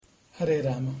ಹರೇ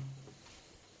ರಾಮ.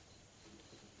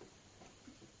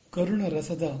 ಕರುಣ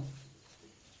ರಸದ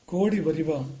ಕೋಡಿ ಬರಿವ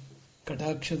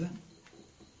ಕಟಾಕ್ಷದ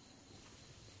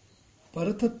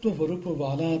ಪರತತ್ವ ಸ್ವರೂಪ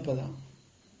ವಾಲಾಪದ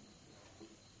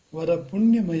ವರ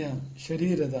ಪುಣ್ಯಮಯ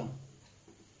ಶರೀರದ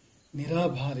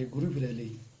ನಿರಾಭಾರಿ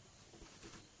ಗುರುವಿರಲಿ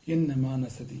ಎನ್ನ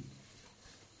ಮಾನಸದಿ.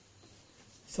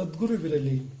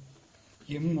 ಸದ್ಗುರುವಿರಲಿ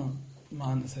ಎಮ್ಮ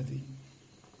ಮಾನಸದಿ.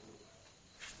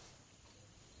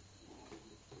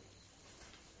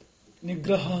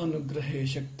 ನಿಗ್ರಹಾನುಗ್ರಹೇ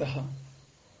ಶಕ್ತಃ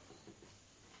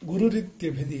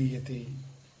ಗುರುರಿತ್ಯಭಿಧೀಯತೆ.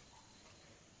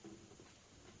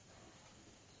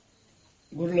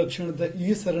 ಗುರುಲಕ್ಷಣದ ಈ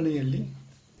ಸರಣಿಯಲ್ಲಿ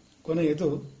ಕೊನೆಯದು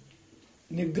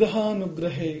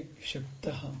ನಿಗ್ರಹಾನುಗ್ರಹೇ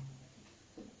ಶಕ್ತಃ.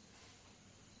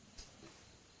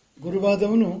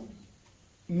 ಗುರುವಾದವನು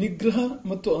ನಿಗ್ರಹ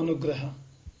ಮತ್ತು ಅನುಗ್ರಹ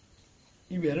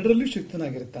ಇವೆರಡರಲ್ಲೂ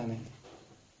ಶಕ್ತನಾಗಿರುತ್ತಾನೆ.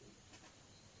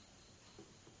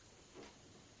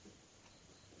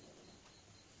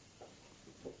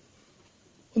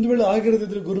 ಒಂದು ವೇಳೆ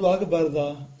ಆಗಿರದಿದ್ರೆ ಗುರುವಾಗಬಾರದಾ?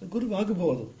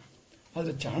 ಗುರುವಾಗಬಹುದು,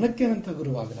 ಆದರೆ ಚಾಣಕ್ಯನಂತಹ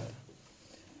ಗುರುವಾಗಲಾರ.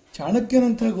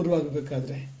 ಚಾಣಕ್ಯನಂತಹ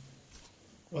ಗುರುವಾಗಬೇಕಾದ್ರೆ,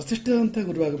 ವಸಿಷ್ಠರಂತಹ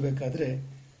ಗುರುವಾಗಬೇಕಾದ್ರೆ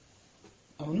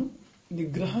ಅವನು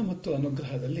ನಿಗ್ರಹ ಮತ್ತು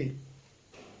ಅನುಗ್ರಹದಲ್ಲಿ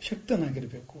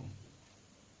ಶಕ್ತನಾಗಿರಬೇಕು.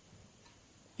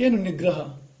 ಏನು ನಿಗ್ರಹ,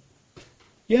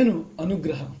 ಏನು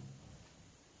ಅನುಗ್ರಹ?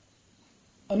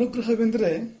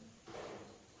 ಅನುಗ್ರಹವೆಂದರೆ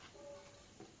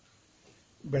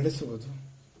ಬೆಳೆಸುವುದು,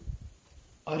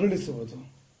 ಅರಳಿಸುವುದು,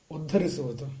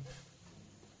 ಉದ್ಧರಿಸುವುದು.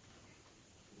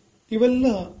 ಇವೆಲ್ಲ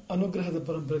ಅನುಗ್ರಹದ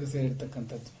ಪರಂಪರೆಗೆ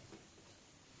ಸೇರಿರ್ತಕ್ಕಂಥದ್ದು.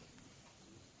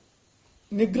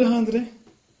 ನಿಗ್ರಹ ಅಂದರೆ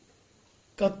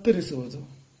ಕತ್ತರಿಸುವುದು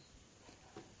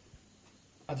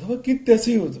ಅಥವಾ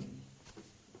ಕಿತ್ತೆಸೆಯುವುದು.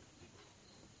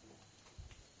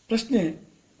 ಪ್ರಶ್ನೆ,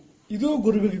 ಇದೂ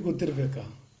ಗುರುವಿಗೆ ಗೊತ್ತಿರಬೇಕಾ?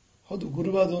 ಹೌದು,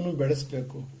 ಗುರುವಾದವನು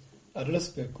ಬೆಳೆಸಬೇಕು,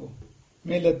 ಅರಳಿಸಬೇಕು,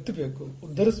 ಮೇಲೆತ್ತಬೇಕು,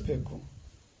 ಉದ್ಧರಿಸಬೇಕು,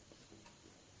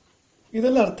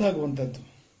 ಇದೆಲ್ಲ ಅರ್ಥ ಆಗುವಂಥದ್ದು.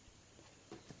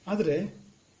 ಆದರೆ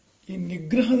ಈ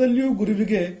ನಿಗ್ರಹದಲ್ಲಿಯೂ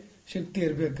ಗುರುವಿಗೆ ಶಕ್ತಿ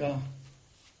ಇರಬೇಕಾ?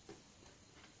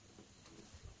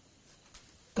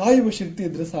 ಕಾಯುವ ಶಕ್ತಿ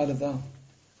ಇದ್ರೆ ಸಾಲದ?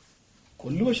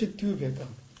 ಕೊಲ್ಲುವ ಶಕ್ತಿಯೂ ಬೇಕಾ?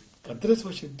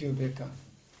 ಕತ್ತರಿಸುವ ಶಕ್ತಿಯೂ ಬೇಕಾ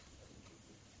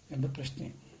ಎಂಬ ಪ್ರಶ್ನೆ.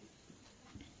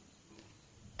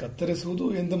 ಕತ್ತರಿಸುವುದು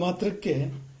ಎಂದು ಮಾತ್ರಕ್ಕೆ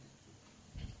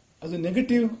ಅದು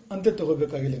ನೆಗೆಟಿವ್ ಅಂತ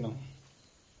ತಗೋಬೇಕಾಗಿಲ್ಲ ನಾವು.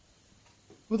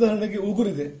 ಉದಾಹರಣೆಗೆ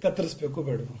ಉಗುರಿದೆ, ಕತ್ತರಿಸಬೇಕು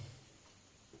ಬೇಡವು?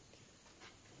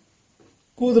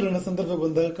 ಕೂದಲಿನ ಸಂದರ್ಭ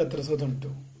ಬಂದಾಗ ಕತ್ತರಿಸೋದುಂಟು,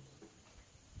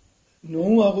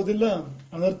 ನೋವು ಆಗೋದಿಲ್ಲ,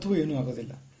 ಅನರ್ಥವೂ ಏನೂ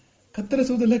ಆಗೋದಿಲ್ಲ.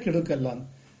 ಕತ್ತರಿಸುವುದೆಲ್ಲ ಕೆಡುಕಲ್ಲ.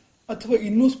 ಅಥವಾ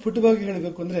ಇನ್ನೂ ಸ್ಫುಟವಾಗಿ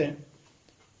ಹೇಳಬೇಕು ಅಂದ್ರೆ,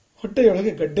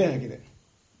 ಹೊಟ್ಟೆಯೊಳಗೆ ಗಡ್ಡೆ ಆಗಿದೆ,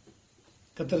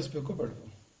 ಕತ್ತರಿಸಬೇಕು ಬೇಡವು?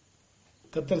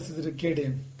 ಕತ್ತರಿಸಿದ್ರೆ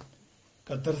ಕೇಡೇನು?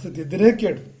 ಕತ್ತರಿಸದಿದ್ದರೆ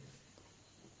ಕೇಡು,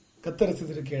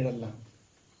 ಕತ್ತರಿಸಿದ್ರೆ ಕೇಳಲ್ಲ.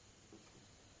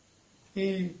 ಈ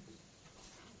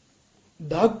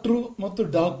ಡಾಕ್ಟ್ರು ಮತ್ತು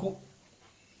ಡಾಕು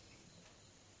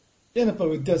ಏನಪ್ಪ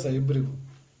ವ್ಯತ್ಯಾಸ?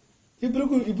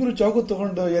 ಇಬ್ಬರು ಚಾಕು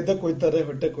ತಗೊಂಡು ಎದ್ದಕ್ಕೆ ಹೋಯ್ತಾರೆ,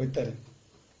 ಹೊಟ್ಟೆಗೆ ಹೋಯ್ತಾರೆ.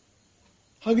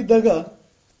 ಹಾಗಿದ್ದಾಗ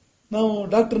ನಾವು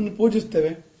ಡಾಕ್ಟರ್ನ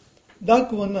ಪೂಜಿಸ್ತೇವೆ,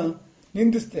 ಡಾಕುವನ್ನ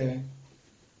ನಿಂದಿಸ್ತೇವೆ,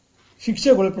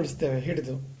 ಶಿಕ್ಷೆಗೊಳಪಡಿಸ್ತೇವೆ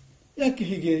ಹಿಡಿದು. ಯಾಕೆ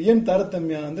ಹೀಗೆ? ಏನ್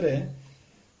ತಾರತಮ್ಯ ಅಂದ್ರೆ,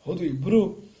 ಹೌದು ಇಬ್ಬರು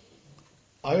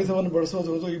ಆಯುಧವನ್ನು ಬಳಸೋದು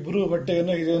ಹೌದು, ಇಬ್ಬರು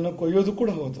ಹೊಟ್ಟೆಯನ್ನು ಇದನ್ನು ಕೊಯ್ಯೋದು ಕೂಡ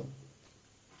ಹೌದು,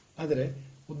 ಆದರೆ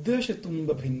ಉದ್ದೇಶ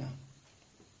ತುಂಬಾ ಭಿನ್ನ.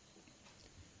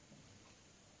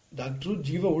 ಡಾಕ್ಟರು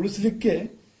ಜೀವ ಉಳಿಸಲಿಕ್ಕೆ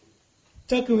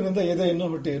ಚಾಕುವಿನಿಂದ ಎದೆಯನ್ನು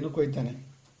ಹೊಟ್ಟೆಯನ್ನು ಕೊಯ್ತಾನೆ,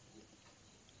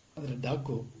 ಆದರೆ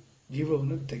ಡಾಕು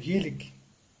ಜೀವವನ್ನು ತೆಗೆಯಲಿಕ್ಕೆ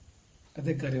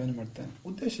ಅದೇ ಕಾರ್ಯವನ್ನು ಮಾಡ್ತಾನೆ.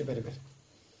 ಉದ್ದೇಶ ಬೇರೆ ಬೇರೆ.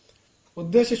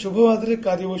 ಉದ್ದೇಶ ಶುಭವಾದರೆ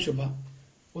ಕಾರ್ಯವೂ ಶುಭ,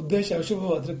 ಉದ್ದೇಶ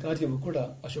ಅಶುಭವಾದರೆ ಕಾರ್ಯವೂ ಕೂಡ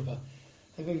ಅಶುಭ.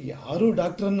 ಹಾಗಾಗಿ ಯಾರೂ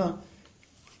ಡಾಕ್ಟರನ್ನ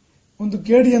ಒಂದು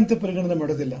ಕೇಡಿಯಂತೆ ಪರಿಗಣನೆ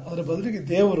ಮಾಡೋದಿಲ್ಲ, ಅದರ ಬದಲಿಗೆ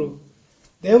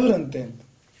ದೇವರಂತೆ ಅಂತ.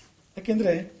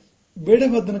 ಯಾಕೆಂದ್ರೆ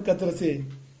ಬೇಡವಾದ್ದನ್ನು ಕತ್ತರಿಸಿ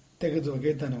ತೆಗೆದು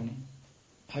ಒಗೆಯ್ತಾನೆ ಅವನು.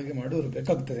 ಹಾಗೆ ಮಾಡೋರು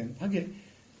ಬೇಕಾಗ್ತದೆ. ಹಾಗೆ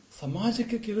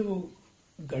ಸಮಾಜಕ್ಕೆ ಕೆಲವು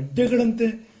ಗಡ್ಡೆಗಳಂತೆ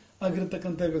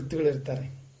ಆಗಿರತಕ್ಕಂಥ ವ್ಯಕ್ತಿಗಳಿರ್ತಾರೆ.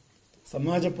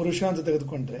 ಸಮಾಜ ಪುರುಷ ಅಂತ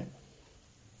ತೆಗೆದುಕೊಂಡ್ರೆ,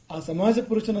 ಆ ಸಮಾಜ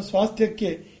ಪುರುಷನ ಸ್ವಾಸ್ಥ್ಯಕ್ಕೆ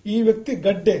ಈ ವ್ಯಕ್ತಿ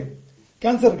ಗಡ್ಡೆ,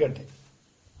 ಕ್ಯಾನ್ಸರ್ ಗಡ್ಡೆ,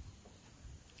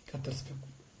 ಕತ್ತರಿಸಬೇಕು.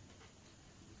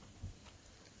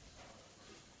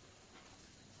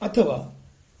 ಅಥವಾ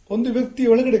ಒಂದು ವ್ಯಕ್ತಿ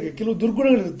ಒಳಗಡೆಗೆ ಕೆಲವು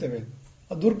ದುರ್ಗುಣಗಳಿರುತ್ತವೆ,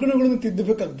 ಆ ದುರ್ಗುಣಗಳನ್ನು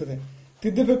ತಿದ್ದಬೇಕಾಗ್ತದೆ.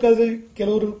 ತಿದ್ದಬೇಕಾದ್ರೆ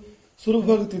ಕೆಲವರು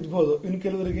ಸುಲಭವಾಗಿ ತಿದ್ದಬಹುದು, ಇನ್ನು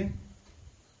ಕೆಲವರಿಗೆ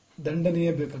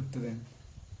ದಂಡನೆಯೇ ಬೇಕಾಗ್ತದೆ.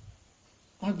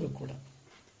 ಆಗಲೂ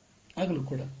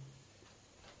ಕೂಡ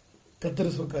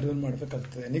ಕತ್ತರಿಸುವ ಕಾರ್ಯವನ್ನು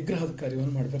ಮಾಡಬೇಕಾಗ್ತದೆ, ನಿಗ್ರಹದ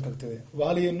ಕಾರ್ಯವನ್ನು ಮಾಡಬೇಕಾಗ್ತದೆ.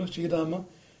 ವಾಲಿಯನ್ನು ಶ್ರೀರಾಮ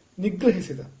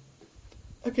ನಿಗ್ರಹಿಸಿದ.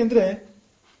 ಯಾಕೆಂದ್ರೆ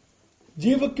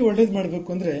ಜೀವಕ್ಕೆ ಒಳ್ಳೇದು ಮಾಡಬೇಕು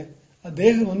ಅಂದ್ರೆ ಆ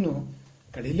ದೇಹವನ್ನು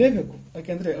ಕಡಿಲೇಬೇಕು.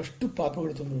 ಯಾಕೆಂದ್ರೆ ಅಷ್ಟು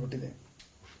ಪಾಪಗಳು ತುಂಬಿಬಿಟ್ಟಿದೆ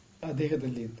ಆ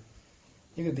ದೇಹದಲ್ಲಿ.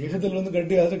 ಈಗ ದೇಹದಲ್ಲಿ ಒಂದು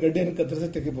ಗಡ್ಡೆ ಆದ್ರೆ ಗಡ್ಡೆಯನ್ನು ಕತ್ತರಿಸಿ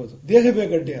ತೆಗಿಬಹುದು, ದೇಹವೇ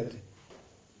ಗಡ್ಡೆ ಆದ್ರೆ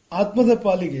ಆತ್ಮದ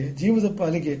ಪಾಲಿಗೆ, ಜೀವದ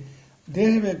ಪಾಲಿಗೆ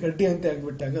ದೇಹವೇ ಗಡ್ಡೆಯಂತೆ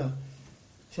ಆಗಿಬಿಟ್ಟಾಗ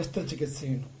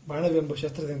ಶಸ್ತ್ರಚಿಕಿತ್ಸೆಯನ್ನು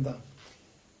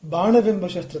ಬಾಣವೆಂಬ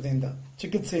ಶಸ್ತ್ರದಿಂದ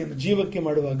ಚಿಕಿತ್ಸೆಯನ್ನು ಜೀವಕ್ಕೆ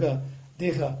ಮಾಡುವಾಗ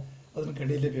ದೇಹ ಅದನ್ನು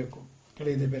ಕಡಿಯಲೇಬೇಕು,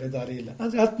 ಕಡಿಯದೆ ಬೇರೆ ದಾರಿ ಇಲ್ಲ.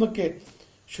 ಆದರೆ ಆತ್ಮಕ್ಕೆ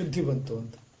ಶುದ್ಧಿ ಬಂತು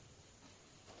ಅಂತ.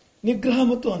 ನಿಗ್ರಹ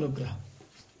ಮತ್ತು ಅನುಗ್ರಹ.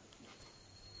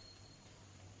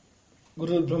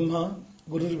 ಗುರುರ್ ಬ್ರಹ್ಮ,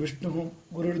 ಗುರುರ್ ವಿಷ್ಣು,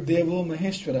 ಗುರುರ್ ದೇವೋ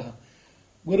ಮಹೇಶ್ವರ.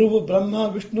 ಗುರುವು ಬ್ರಹ್ಮ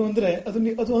ವಿಷ್ಣು ಅಂದ್ರೆ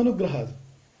ಅದು ಅನುಗ್ರಹ. ಅದು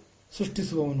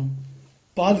ಸೃಷ್ಟಿಸುವವನು,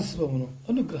 ಪಾಲಿಸುವವನು,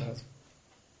 ಅನುಗ್ರಹ. ಅದು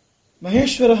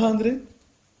ಮಹೇಶ್ವರ ಅಂದ್ರೆ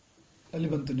ಅಲ್ಲಿ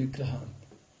ಬಂತು ನಿಗ್ರಹ ಅಂತ.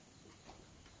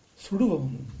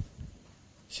 ಸುಡುವವನು,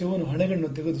 ಶಿವನು ಹಣೆಗಳನ್ನು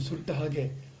ತೆಗೆದು ಸುಟ್ಟ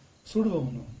ಹಾಗೆ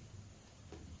ಸುಡುವವನು.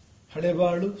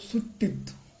 ಹಳೆಬಾಳು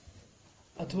ಸುಟ್ಟಿತ್ತು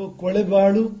ಅಥವಾ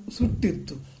ಕೊಳೆಬಾಳು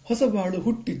ಸುಟ್ಟಿತ್ತು, ಹೊಸಬಾಳು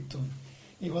ಹುಟ್ಟಿತ್ತು.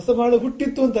 ಈ ಹೊಸಬಾಳು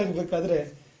ಹುಟ್ಟಿತ್ತು ಅಂತ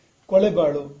ಆಗಬೇಕಾದ್ರೆ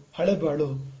ಕೊಳೆಬಾಳು,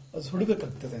 ಹಳೆಬಾಳು ಅದು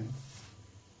ಸುಡಬೇಕಾಗ್ತದೆ.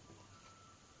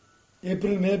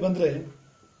 ಏಪ್ರಿಲ್ ಮೇ ಬಂದ್ರೆ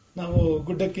ನಾವು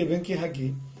ಗುಡ್ಡಕ್ಕೆ ಬೆಂಕಿ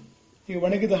ಹಾಕಿ ಈ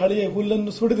ಒಣಗಿದ ಹಳೆಯ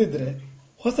ಹುಲ್ಲನ್ನು ಸುಡದಿದ್ರೆ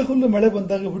ಹೊಸ ಹುಲ್ಲು ಮಳೆ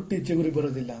ಬಂದಾಗ ಹುಟ್ಟಿ ಚಿಗುರಿ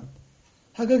ಬರೋದಿಲ್ಲ.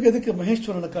 ಹಾಗಾಗಿ ಅದಕ್ಕೆ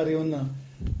ಮಹೇಶ್ವರನ ಕಾರ್ಯವನ್ನ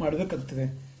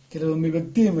ಮಾಡಬೇಕಾಗ್ತದೆ. ಕೆಲವೊಮ್ಮೆ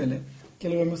ವ್ಯಕ್ತಿಯ ಮೇಲೆ,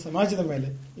 ಕೆಲವೊಮ್ಮೆ ಸಮಾಜದ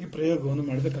ಮೇಲೆ ಈ ಪ್ರಯೋಗವನ್ನು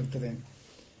ಮಾಡಬೇಕಾಗ್ತದೆ.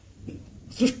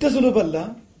 ಸೃಷ್ಟಿಸಲು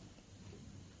ಬಲ್ಲ,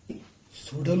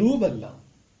 ಸುಡಲೂ ಬಲ್ಲ.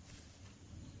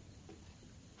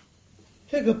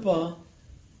 ಹೇಗಪ್ಪ?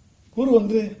 ಗುರು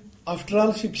ಅಂದ್ರೆ ಆಫ್ಟರ್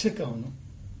ಆಲ್ ಶಿಕ್ಷಕ.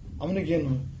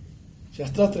 ಅವನಿಗೇನು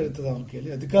ಶಸ್ತ್ರಾಸ್ತ್ರ ಇರ್ತದೆ ಅವನ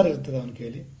ಕೈಲಿ, ಅಧಿಕಾರ ಇರ್ತದೆ ಅವನ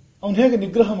ಕೈಲಿ. ಅವನು ಹೇಗೆ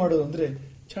ನಿಗ್ರಹ ಮಾಡೋದು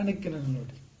ಅಂದ್ರೆ ಚಾಣಕ್ಯನನ್ನು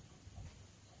ನೋಡಿ.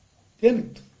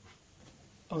 ಏನಿತ್ತು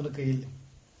ಅವನ ಕೈಯಲ್ಲಿ?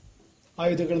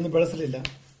 ಆಯುಧಗಳನ್ನು ಬಳಸಲಿಲ್ಲ,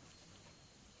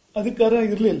 ಅಧಿಕಾರ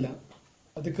ಇರಲಿಲ್ಲ.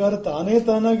 ಅಧಿಕಾರ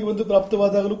ತಾನಾಗಿ ಒಂದು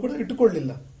ಪ್ರಾಪ್ತವಾದಾಗಲೂ ಕೂಡ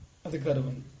ಇಟ್ಟುಕೊಳ್ಳಲಿಲ್ಲ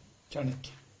ಅಧಿಕಾರವನ್ನು.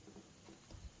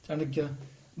 ಚಾಣಕ್ಯ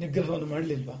ನಿಗ್ರಹವನ್ನು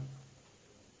ಮಾಡಲಿಲ್ವಾ?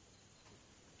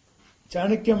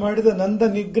 ಚಾಣಕ್ಯ ಮಾಡಿದ ನಂದ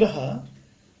ನಿಗ್ರಹ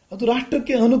ಅದು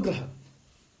ರಾಷ್ಟ್ರಕ್ಕೆ ಅನುಗ್ರಹ.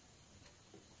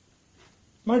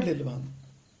 ಮಾಡಲಿಲ್ವಾ?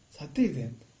 ಸಾಧ್ಯ ಇದೆ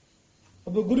ಅಂತ.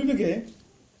 ಒಬ್ಬ ಗುರುವಿಗೆ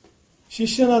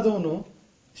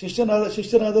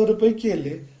ಶಿಷ್ಯನಾದವರ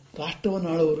ಪೈಕಿಯಲ್ಲಿ ರಾಷ್ಟ್ರವನ್ನು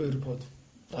ಆಳುವವರು ಇರಬಹುದು.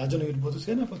 ರಾಜನು ಇರ್ಬೋದು,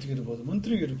 ಸೇನಾಪತಿಯು ಇರ್ಬೋದು,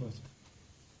 ಮಂತ್ರಿಯೂ ಇರ್ಬೋದು.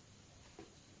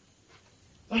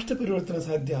 ರಾಷ್ಟ್ರ ಪರಿವರ್ತನೆ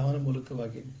ಸಾಧ್ಯ ಅವನ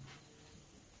ಮೂಲಕವಾಗಿ.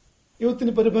 ಇವತ್ತಿನ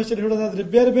ಪರಿಭಾಷೆಯಲ್ಲಿ ಹೇಳೋದಾದ್ರೆ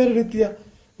ಬೇರೆ ಬೇರೆ ರೀತಿಯ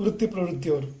ವೃತ್ತಿ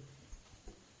ಪ್ರವೃತ್ತಿಯವರು.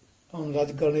 ಅವನು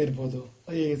ರಾಜಕಾರಣ ಇರ್ಬೋದು,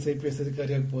 IAS IPS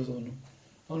ಅಧಿಕಾರಿ ಆಗ್ಬೋದು,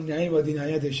 ಅವನು ನ್ಯಾಯವಾದಿ,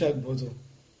 ನ್ಯಾಯಾಧೀಶ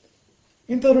ಆಗ್ಬೋದು.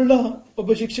 ಇಂಥವರೆಲ್ಲ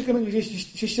ಒಬ್ಬ ಶಿಕ್ಷಕನಿಗೆ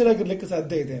ಶಿಷ್ಯರಾಗಿರ್ಲಿಕ್ಕೆ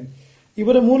ಸಾಧ್ಯ ಇದೆ.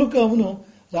 ಇವರ ಮೂಲಕ ಅವನು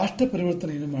ರಾಷ್ಟ್ರ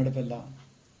ಪರಿವರ್ತನೆಯನ್ನು ಮಾಡಬಲ್ಲ,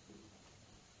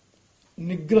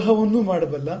 ನಿಗ್ರಹವನ್ನು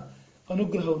ಮಾಡಬಲ್ಲ,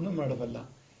 ಅನುಗ್ರಹವನ್ನು ಮಾಡಬಲ್ಲ.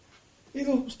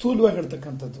 ಇದು ಸ್ಥೂಲವಾಗಿ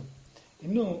ಹೇಳ್ತಕ್ಕಂಥದ್ದು.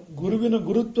 ಇನ್ನು ಗುರುವಿನ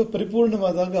ಗುರುತ್ವ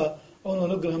ಪರಿಪೂರ್ಣವಾದಾಗ ಅವನು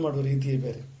ಅನುಗ್ರಹ ಮಾಡುವ ರೀತಿಯೇ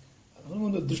ಬೇರೆ. ಅವನು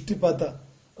ಒಂದು ದೃಷ್ಟಿಪಾತ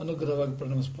ಅನುಗ್ರಹವಾಗಿ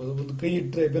ಪರಿಣಮಿಸಬಹುದು. ಒಂದು ಕೈ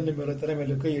ಇಟ್ಟರೆ, ಬೆನ್ನ ಮೇಲೆ, ತಲೆ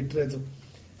ಮೇಲೆ ಕೈ ಇಟ್ಟರೆ ಅದು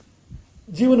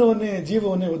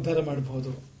ಜೀವವನ್ನೇ ಉದ್ಧಾರ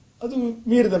ಮಾಡಬಹುದು. ಅದು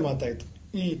ಮೀರಿದ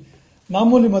ಮಾತಾಯಿತು. ಈ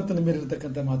ಮಾಮೂಲಿ ಮಾತನ್ನು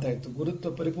ಮೀರಿರತಕ್ಕಂಥ ಮಾತಾಯಿತು.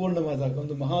 ಗುರುತ್ವ ಪರಿಪೂರ್ಣವಾದಾಗ,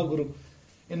 ಒಂದು ಮಹಾಗುರು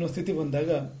ಎನ್ನುವ ಸ್ಥಿತಿ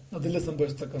ಬಂದಾಗ ಅದೆಲ್ಲ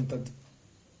ಸಂಭವಿಸ್ತಕ್ಕಂಥದ್ದು.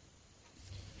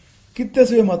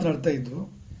 ಕಿತ್ತೆಸೆಯ ಮಾತನಾಡ್ತಾ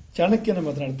ಇದ್ವು, ಚಾಣಕ್ಯನ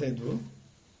ಮಾತನಾಡ್ತಾ ಇದ್ವು.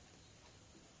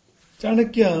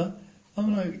 ಚಾಣಕ್ಯ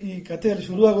ಅವನ ಈ ಕಥೆಯಲ್ಲಿ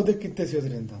ಶುರುವಾಗೋದೇ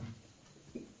ಕಿತ್ತೆಸೆಯೋದ್ರಿಂದ.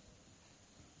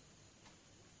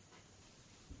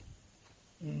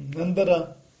 ನಂದರ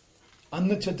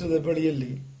ಅನ್ನಛತ್ರದ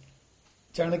ಬಳಿಯಲ್ಲಿ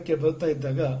ಚಾಣಕ್ಯ ಬರ್ತಾ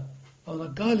ಇದ್ದಾಗ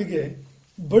ಅವನ ಕಾಲಿಗೆ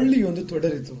ಬಳ್ಳಿಯೊಂದು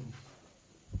ತೊಡರಿತು.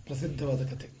 ಪ್ರಸಿದ್ಧವಾದ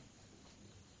ಕಥೆ.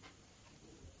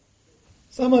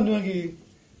 ಸಾಮಾನ್ಯವಾಗಿ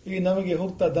ಈ ನಮಗೆ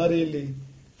ಹೋಗ್ತಾ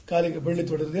ದಾರಿಯಲ್ಲಿ ಕಾಲಿಗೆ ಬಳ್ಳಿ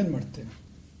ತೊಡರಿದ್ರೆ ಏನ್ ಮಾಡ್ತೇನೆ?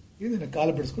 ಇದನ್ನ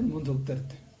ಕಾಲು ಬಿಡಿಸ್ಕೊಂಡು ಮುಂದೆ ಹೋಗ್ತಾ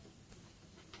ಇರ್ತೇವೆ.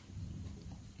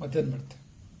 ಮತ್ತೇನ್ ಮಾಡ್ತೇವೆ?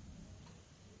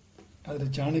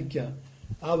 ಆದ್ರೆ ಚಾಣಕ್ಯ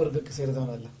ಆ ವರ್ಗಕ್ಕೆ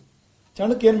ಸೇರಿದವನಲ್ಲ.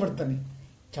 ಚಾಣಕ್ಯ ಏನ್ ಮಾಡ್ತಾನೆ?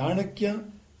 ಚಾಣಕ್ಯ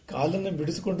ಕಾಲನ್ನು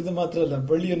ಬಿಡಿಸಿಕೊಂಡಿದ್ದು ಮಾತ್ರ ಅಲ್ಲ,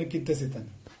 ಬಳ್ಳಿಯನ್ನು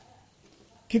ಕಿತ್ತೆಸೆತಾನೆ.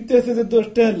 ಕಿತ್ತೆಸೆದದ್ದು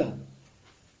ಅಷ್ಟೇ ಅಲ್ಲ,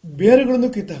 ಬೇರುಗಳನ್ನು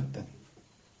ಕಿತ್ತು ಹಾಕ್ತಾನೆ.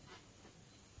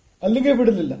 ಅಲ್ಲಿಗೆ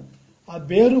ಬಿಡಲಿಲ್ಲ. ಆ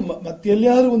ಬೇರು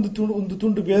ಮತ್ತೆಲ್ಲಾರು ಒಂದು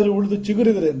ತುಂಡು ಬೇರು ಉಳಿದು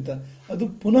ಚಿಗುರಿದರೆ ಅಂತ ಅದು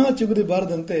ಪುನಃ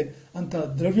ಚಿಗುರಿಬಾರದಂತೆ ಅಂತ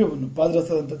ದ್ರವ್ಯವನ್ನು,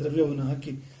 ಪಾದರಸದಂತ ದ್ರವ್ಯವನ್ನು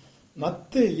ಹಾಕಿ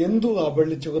ಮತ್ತೆ ಎಂದೂ ಆ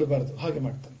ಬಳ್ಳಿ ಚಿಗುರಬಾರದು ಹಾಗೆ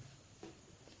ಮಾಡ್ತಾನೆ.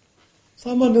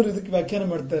 ಸಾಮಾನ್ಯರು ಇದಕ್ಕೆ ವ್ಯಾಖ್ಯಾನ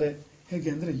ಮಾಡ್ತಾರೆ ಹೇಗೆ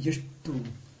ಅಂದ್ರೆ, ಎಷ್ಟು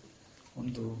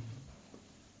ಒಂದು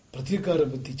ಪ್ರತೀಕಾರ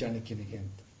ಬುದ್ಧಿ ಚಾಣಕ್ಯನಿಗೆ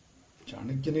ಅಂತ.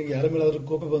 ಚಾಣಕ್ಯನಿಗೆ ಯಾರ ಮೇಲಾದ್ರೂ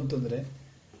ಕೋಪ ಬಂತು ಅಂದ್ರೆ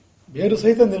ಬೇರು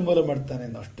ಸಹಿತ ನಿರ್ಮೂಲ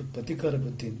ಮಾಡ್ತಾನೆ. ಅಷ್ಟು ಪ್ರತೀಕಾರ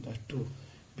ಬುದ್ಧಿ, ಅಷ್ಟು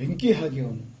ಬೆಂಕಿ ಹಾಗೆ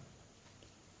ಅವನು.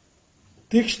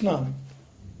 ತೀಕ್ಷ್ಣ,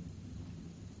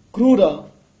 ಕ್ರೂರ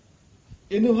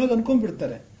ಎನ್ನುವ ಹಾಗೆ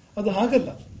ಅನ್ಕೊಂಡ್ಬಿಡ್ತಾರೆ. ಅದು ಹಾಗಲ್ಲ.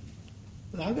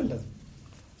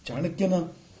 ಚಾಣಕ್ಯನ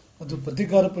ಅದು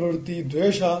ಪ್ರತೀಕಾರ ಪ್ರವೃತ್ತಿ,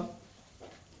 ದ್ವೇಷ.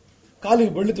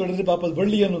 ಕಾಲಿಗೆ ಬಳ್ಳಿ ತೊಡದ್ರೆ ಪಾಪ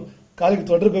ಬಳ್ಳಿಯನ್ನು ಕಾಲಿಗೆ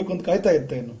ತೊಡರಬೇಕು ಅಂತ ಕಾಯ್ತಾ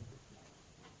ಇತ್ತ. ಏನು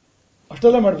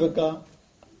ಅಷ್ಟೆಲ್ಲ ಮಾಡ್ಬೇಕಾ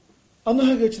ಅನ್ನೋ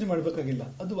ಹಾಗೆ ಯೋಚನೆ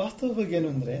ಮಾಡ್ಬೇಕಾಗಿಲ್ಲ. ಅದು ವಾಸ್ತವವಾಗಿ ಏನು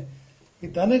ಅಂದ್ರೆ, ಈ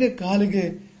ತನಗೆ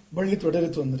ಕಾಲಿಗೆ ಬಳ್ಳಿ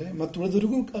ತೊಡರಿತು ಅಂದ್ರೆ ಮತ್ತೆ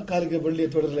ಉಳಿದವರಿಗೂ ಆ ಕಾಲಿಗೆ ಬಳ್ಳಿಯ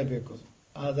ತೊಡರಲೇಬೇಕು.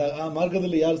 ಆ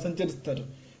ಮಾರ್ಗದಲ್ಲಿ ಯಾರು ಸಂಚರಿಸ್ತಾರೋ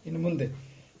ಇನ್ನು ಮುಂದೆ,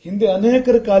 ಹಿಂದೆ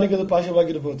ಅನೇಕರ ಕಾಲಿಗೆ ಅದು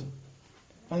ಪಾಶವಾಗಿರ್ಬೋದು,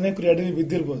 ಅನೇಕರು ಅಡವಿ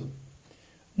ಬಿದ್ದಿರ್ಬೋದು,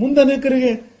 ಮುಂದೆ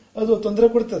ಅನೇಕರಿಗೆ ಅದು ತೊಂದರೆ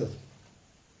ಕೊಡ್ತದೆ.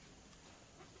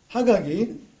 ಹಾಗಾಗಿ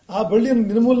ಆ ಬಳ್ಳಿಯನ್ನು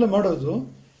ನಿರ್ಮೂಲನೆ ಮಾಡೋದು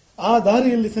ಆ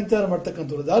ದಾರಿಯಲ್ಲಿ ಸಂಚಾರ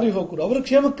ಮಾಡ್ತಕ್ಕಂಥವ್ರು, ದಾರಿ ಹೋಗರು, ಅವರ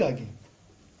ಕ್ಷೇಮಕ್ಕಾಗಿ.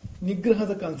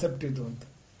 ನಿಗ್ರಹದ ಕಾನ್ಸೆಪ್ಟ್ ಇದು ಅಂತ,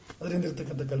 ಅದರಿಂದ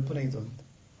ಇರ್ತಕ್ಕಂಥ ಕಲ್ಪನೆ ಇದು ಅಂತ.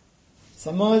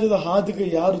 ಸಮಾಜದ ಹಾದಿಗೆ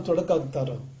ಯಾರು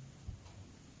ತೊಡಕಾಗ್ತಾರೋ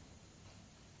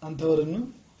ಅಂಥವರನ್ನು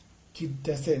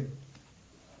ಕಿತ್ತೆಸೆ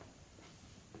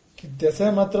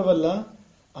ಮಾತ್ರವಲ್ಲ,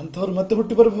 ಅಂಥವ್ರು ಮತ್ತೆ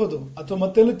ಹುಟ್ಟಿ ಬರಬಹುದು, ಅಥವಾ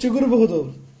ಮತ್ತೆಲ್ಲ ಚಿಗುರಬಹುದು,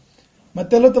 ಅವರು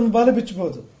ಮತ್ತೆಲ್ಲ ತಮ್ಮ ಬಾಲ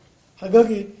ಬಿಚ್ಚಬಹುದು.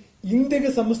 ಹಾಗಾಗಿ ಇಂದಿಗೆ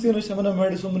ಸಮಸ್ಯೆಯನ್ನು ಶಮನ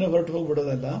ಮಾಡಿ ಸುಮ್ಮನೆ ಹೊರಟು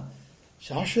ಹೋಗ್ಬಿಡೋದಲ್ಲ,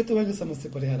 ಶಾಶ್ವತವಾಗಿ ಸಮಸ್ಯೆ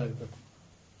ಪರಿಹಾರ ಆಗಬೇಕು.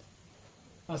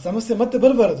 ಆ ಸಮಸ್ಯೆ ಮತ್ತೆ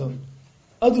ಬರಬಾರದು.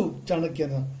 ಅದು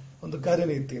ಚಾಣಕ್ಯನ ಒಂದು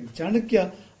ಕಾರ್ಯನೀತಿ. ಚಾಣಕ್ಯ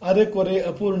ಅರೆಕೊರೆ,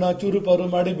 ಅಪೂರ್ಣ, ಚೂರುಪಾರು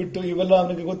ಮಾಡಿಬಿಟ್ಟು ಇವೆಲ್ಲ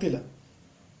ಅವನಿಗೆ ಗೊತ್ತಿಲ್ಲ.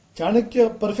 ಚಾಣಕ್ಯ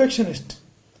ಪರ್ಫೆಕ್ಷನಿಸ್ಟ್.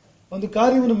 ಒಂದು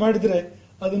ಕಾರ್ಯವನ್ನು ಮಾಡಿದ್ರೆ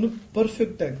ಅದನ್ನು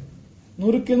ಪರ್ಫೆಕ್ಟ್ ಆಗಿ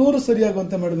 100ಕ್ಕೆ 100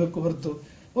 ಸರಿಯಾಗುವಂತೆ ಮಾಡಬೇಕು ಹೊರತು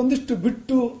ಒಂದಿಷ್ಟು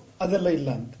ಬಿಟ್ಟು ಅದೆಲ್ಲ ಇಲ್ಲ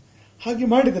ಅಂತ. ಹಾಗೆ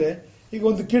ಮಾಡಿದ್ರೆ, ಈಗ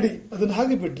ಒಂದು ಕಿಡಿ ಅದನ್ನು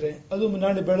ಹಾಗೆ ಬಿಟ್ರೆ ಅದು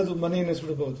ನಾಳೆ ಬೆಳೆದು ಮನೆಯನ್ನೇ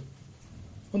ಸುಡಬಹುದು.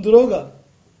 ಒಂದು ರೋಗ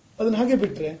ಅದನ್ನು ಹಾಗೆ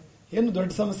ಬಿಟ್ರೆ ಏನು ದೊಡ್ಡ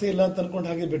ಸಮಸ್ಯೆ ಇಲ್ಲ ಅಂತ ಅನ್ಕೊಂಡು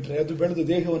ಹಾಗೆ ಬಿಟ್ರೆ ಅದು ಬೆಳೆದು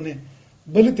ದೇಹವನ್ನೇ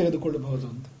ಬಲಿ ತೆಗೆದುಕೊಳ್ಳಬಹುದು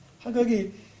ಅಂತ. ಹಾಗಾಗಿ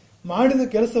ಮಾಡಿದ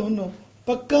ಕೆಲಸವನ್ನು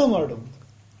ಪಕ್ಕಾ ಮಾಡು.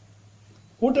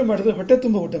 ಊಟ ಮಾಡಿದ್ರೆ ಹೊಟ್ಟೆ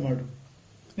ತುಂಬ ಊಟ ಮಾಡು,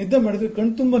 ನಿದ್ದೆ ಮಾಡಿದ್ರೆ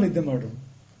ಕಣ್ ತುಂಬ ನಿದ್ದೆ ಮಾಡು,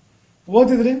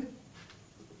 ಓದಿದ್ರೆ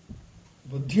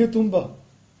ಬುದ್ಧಿಯ ತುಂಬ,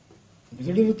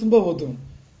 ಮೆದುಳಿನ ತುಂಬ ಓದು,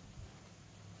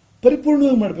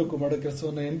 ಪರಿಪೂರ್ಣವಾಗಿ ಮಾಡಬೇಕು ಮಾಡೋ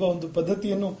ಕೆಲಸವನ್ನು ಎಂಬ ಒಂದು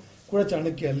ಪದ್ಧತಿಯನ್ನು ಕೂಡ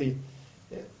ಚಾಣಕ್ಯ ಅಲ್ಲಿ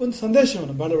ಒಂದು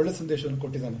ಸಂದೇಶವನ್ನು, ಬಹಳ ಒಳ್ಳೆ ಸಂದೇಶವನ್ನು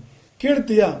ಕೊಟ್ಟಿದ್ದಾನೆ.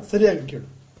 ಕೇಳ್ತೀಯಾ, ಸರಿಯಾಗಿ ಕೇಳು,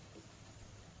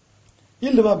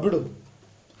 ಇಲ್ವಾ ಬಿಡು.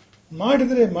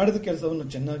 ಮಾಡಿದರೆ ಮಾಡಿದ ಕೆಲಸವನ್ನು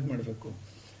ಚೆನ್ನಾಗಿ ಮಾಡಬೇಕು,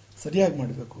 ಸರಿಯಾಗಿ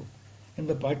ಮಾಡಬೇಕು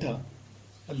ಎಂಬ ಪಾಠ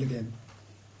ಅಲ್ಲಿದೆ.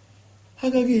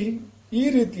 ಹಾಗಾಗಿ ಈ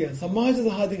ರೀತಿಯ ಸಮಾಜದ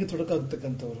ಹಾದಿಗೆ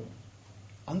ತೊಡಕಾಗ್ತಕ್ಕಂಥವರು,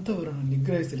 ಅಂಥವರನ್ನು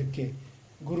ನಿಗ್ರಹಿಸಲಿಕ್ಕೆ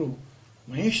ಗುರು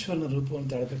ಮಹೇಶ್ವರನ ರೂಪವನ್ನು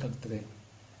ತಾಳಬೇಕಾಗ್ತದೆ.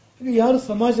 ಯಾರು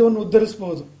ಸಮಾಜವನ್ನು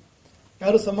ಉದ್ಧರಿಸಬಹುದು,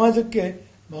 ಯಾರು ಸಮಾಜಕ್ಕೆ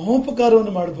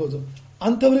ಮಹೋಪಕಾರವನ್ನು ಮಾಡಬಹುದು,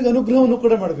 ಅಂಥವರಿಗೆ ಅನುಗ್ರಹವನ್ನು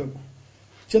ಕೂಡ ಮಾಡಬೇಕು.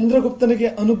 ಚಂದ್ರಗುಪ್ತನಿಗೆ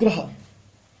ಅನುಗ್ರಹ,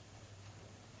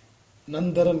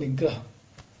 ನಂದರ ನಿಗ್ರಹ.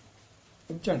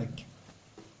 ಚಾಣಕ್ಯ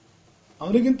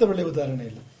ಅವನಿಗಿಂತ ಒಳ್ಳೆಯ ಉದಾಹರಣೆ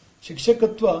ಇಲ್ಲ.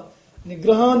 ಶಿಕ್ಷಕತ್ವ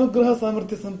ನಿಗ್ರಹಾನುಗ್ರಹ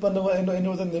ಸಾಮರ್ಥ್ಯ ಸಂಪನ್ನ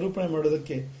ಎನ್ನುವುದನ್ನು ನಿರೂಪಣೆ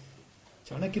ಮಾಡೋದಕ್ಕೆ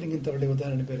ಚಾಣಕ್ಯನಿಗಿಂತ ಒಳ್ಳೆಯ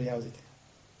ಉದಾಹರಣೆ ಬೇರೆ ಯಾವುದಿದೆ?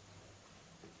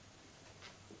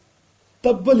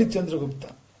 ತಬ್ಬಲಿ ಚಂದ್ರಗುಪ್ತ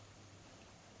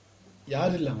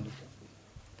ಯಾರಿಲ್ಲ ಅವನಿಗೆ.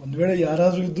 ಒಂದು ವೇಳೆ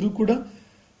ಯಾರಾದರೂ ಇದ್ರೂ ಕೂಡ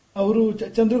ಅವರು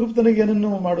ಚಂದ್ರಗುಪ್ತನಿಗೆ ಏನನ್ನು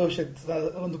ಮಾಡುವ ಶಕ್ತಿ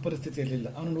ಒಂದು ಪರಿಸ್ಥಿತಿಯಲ್ಲಿಲ್ಲ,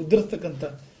 ಅವನನ್ನು ಉದ್ಧರಿಸ್ತಕ್ಕಂಥ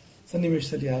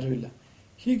ಸನ್ನಿವೇಶದಲ್ಲಿ ಯಾರೂ ಇಲ್ಲ.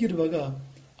 ಹೀಗಿರುವಾಗ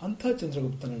ಅಂಥ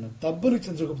ಚಂದ್ರಗುಪ್ತನನ್ನ, ತಬ್ಬಲಿ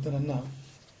ಚಂದ್ರಗುಪ್ತನನ್ನ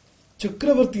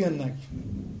ಚಕ್ರವರ್ತಿಯನ್ನಾಗಿ,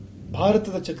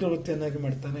 ಭಾರತದ ಚಕ್ರವರ್ತಿಯನ್ನಾಗಿ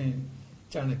ಮಾಡ್ತಾನೆ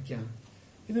ಚಾಣಕ್ಯ.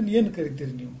 ಇದನ್ನು ಏನು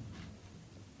ಕರಿತೀರಿ ನೀವು?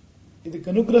 ಇದಕ್ಕೆ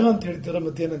ಅನುಗ್ರಹ ಅಂತ ಹೇಳ್ತೀರ,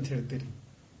 ಮತ್ತೇನಂತ ಹೇಳ್ತೀರಿ?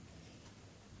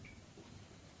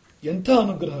 ಎಂಥ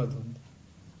ಅನುಗ್ರಹ ಅದು!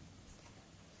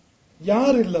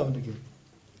 ಯಾರಿಲ್ಲ ಅವನಿಗೆ,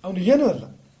 ಅವನು ಏನೂ ಅಲ್ಲ.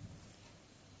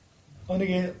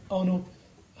 ಅವನು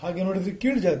ಹಾಗೆ ನೋಡಿದ್ರೆ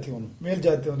ಕೀಳು ಜಾತಿಯವನು,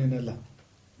 ಮೇಲ್ಜಾತಿಯವನೇನಲ್ಲ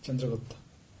ಚಂದ್ರಗುಪ್ತ.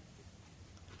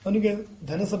 ಅವನಿಗೆ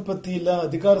ಧನ ಸಂಪತ್ತಿ ಇಲ್ಲ,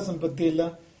 ಅಧಿಕಾರ ಸಂಪತ್ತಿ ಇಲ್ಲ,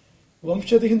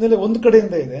 ವಂಶದ ಹಿನ್ನೆಲೆ ಒಂದು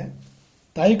ಕಡೆಯಿಂದ ಇದೆ.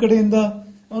 ತಾಯಿ ಕಡೆಯಿಂದ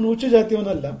ಅವನು ಉಚ್ಚ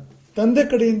ಜಾತಿಯವನಲ್ಲ, ತಂದೆ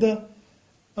ಕಡೆಯಿಂದ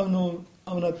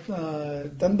ಅವನ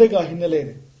ತಂದೆಗೆ ಆ ಹಿನ್ನೆಲೆ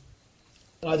ಇದೆ,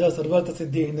 ರಾಜ ಸರ್ವಾರ್ಥ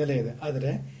ಸಿದ್ಧಿಯ ಹಿನ್ನೆಲೆ ಇದೆ.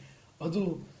 ಆದರೆ ಅದು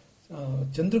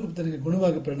ಚಂದ್ರಗುಪ್ತನಿಗೆ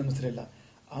ಗುಣವಾಗಿ ಪರಿಣಮಿಸಲಿಲ್ಲ.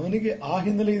 ಅವನಿಗೆ ಆ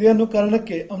ಹಿನ್ನೆಲೆ ಇದೆ ಅನ್ನೋ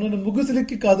ಕಾರಣಕ್ಕೆ ಅವನನ್ನು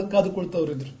ಮುಗಿಸಲಿಕ್ಕೆ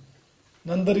ಕಾದುಕೊಳ್ತವರಿದ್ರು.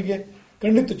 ನಂದರಿಗೆ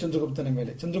ಕಂಡಿತ್ತು ಚಂದ್ರಗುಪ್ತನ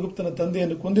ಮೇಲೆ. ಚಂದ್ರಗುಪ್ತನ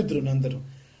ತಂದೆಯನ್ನು ಕೊಂದಿದ್ರು ನಂದರು,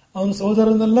 ಅವನ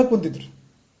ಸಹೋದರನ್ನೆಲ್ಲ ಕೊಂದಿದ್ರು,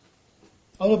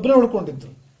 ಅವನೊಬ್ಬರೇ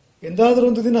ಉಳ್ಕೊಂಡಿದ್ರು. ಎಂದಾದರೂ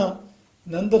ಒಂದು ದಿನ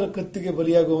ನಂದರ ಕತ್ತಿಗೆ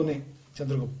ಬಲಿಯಾಗುವವನೇ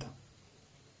ಚಂದ್ರಗುಪ್ತ.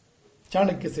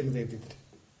 ಚಾಣಕ್ಯ ಸಿಗದೇ ಇದ್ದಿದ್ರೆ,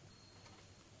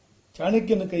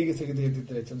 ಚಾಣಕ್ಯನ ಕೈಗೆ ಸಿಗದೇ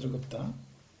ಇದ್ದಿದ್ರೆ ಚಂದ್ರಗುಪ್ತ,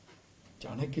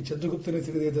 ಚಾಣಕ್ಯ ಚಂದ್ರಗುಪ್ತನೇ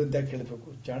ಸಿಗದೇ ಇದ್ರೆ ಅಂತ ಯಾಕೆ ಹೇಳಬೇಕು?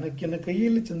 ಚಾಣಕ್ಯನ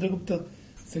ಕೈಯಲ್ಲಿ ಚಂದ್ರಗುಪ್ತ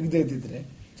ಸಿಗದೇ ಇದ್ದಿದ್ರೆ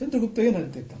ಚಂದ್ರಗುಪ್ತ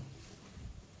ಏನಾಗ್ತಿತ್ತ?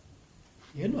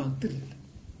 ಏನೂ ಆಗ್ತಿರ್ಲಿಲ್ಲ,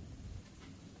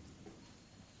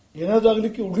 ಏನಾದ್ರೂ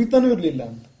ಆಗ್ಲಿಕ್ಕೆ ಉಳಿತಾನೂ ಇರಲಿಲ್ಲ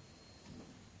ಅಂತ.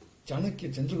 ಚಾಣಕ್ಯ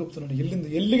ಚಂದ್ರಗುಪ್ತನನ್ನು ಎಲ್ಲಿಂದ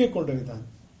ಎಲ್ಲಿಗೆ ಕೊಂಡೊಯ್ದ.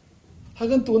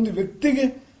 ಹಾಗಂತ ಒಂದು ವ್ಯಕ್ತಿಗೆ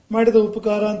ಮಾಡಿದ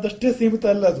ಉಪಕಾರ ಅಂತಷ್ಟೇ ಸೀಮಿತ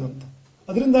ಅಲ್ಲ ಅದು ಅಂತ.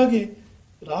 ಅದರಿಂದಾಗಿ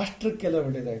ರಾಷ್ಟ್ರಕ್ಕೆಲ್ಲ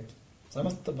ಒಳ್ಳೆಯದಾಯಿತು,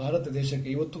 ಸಮಸ್ತ ಭಾರತ ದೇಶಕ್ಕೆ.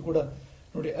 ಇವತ್ತು ಕೂಡ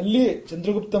ನೋಡಿ, ಅಲ್ಲಿಯೇ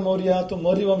ಚಂದ್ರಗುಪ್ತ ಮೌರ್ಯ ಅಥವಾ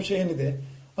ಮೌರ್ಯ ವಂಶ ಏನಿದೆ,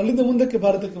 ಅಲ್ಲಿಂದ ಮುಂದಕ್ಕೆ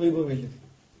ಭಾರತಕ್ಕೆ ವೈಭವ ಎಲ್ಲಿದೆ?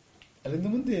 ಅಲ್ಲಿಂದ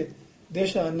ಮುಂದೆ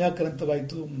ದೇಶ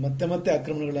ಅನ್ಯಾಕ್ರಾಂತವಾಯಿತು, ಮತ್ತೆ ಮತ್ತೆ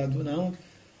ಆಕ್ರಮಣಗಳಾದವು,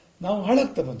 ನಾವು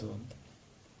ಹಾಳಾಗ್ತಾ ಬಂದವು ಅಂತ.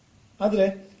 ಆದರೆ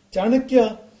ಚಾಣಕ್ಯ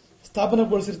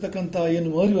ಸ್ಥಾಪನೆಗೊಳಿಸಿರ್ತಕ್ಕಂಥ ಏನು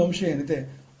ಮೌರ್ಯ ವಂಶ ಏನಿದೆ,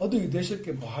 ಅದು ಈ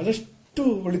ದೇಶಕ್ಕೆ ಬಹಳಷ್ಟು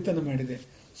ಒಳಿತನ ಮಾಡಿದೆ.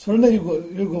 ಸ್ವರ್ಣ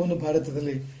ಯುಗವನ್ನು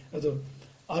ಭಾರತದಲ್ಲಿ ಅದು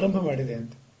ಆರಂಭ ಮಾಡಿದೆ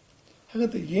ಅಂತ.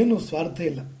 ಹಾಗಂತ ಏನು ಸ್ವಾರ್ಥ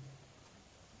ಇಲ್ಲ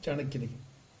ಚಾಣಕ್ಯನಿಗೆ.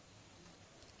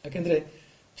 ಯಾಕೆಂದ್ರೆ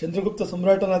ಚಂದ್ರಗುಪ್ತ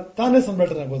ತಾನೇ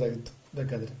ಸಮ್ರಾಟನಾಗಬಹುದಾಗಿತ್ತು,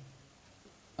 ಬೇಕಾದ್ರೆ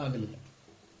ಆಗಲಿಲ್ಲ.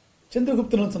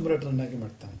 ಚಂದ್ರಗುಪ್ತನನ್ನು ಸಮ್ರಾಟರನ್ನಾಗಿ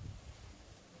ಮಾಡ್ತಾನೆ.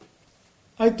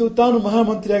 ಆಯ್ತು, ತಾನು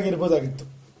ಮಹಾಮಂತ್ರಿಯಾಗಿ ಇರಬಹುದಾಗಿತ್ತು,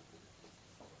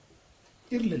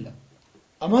 ಇರಲಿಲ್ಲ.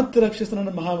 ಅಮಾತ್ಯ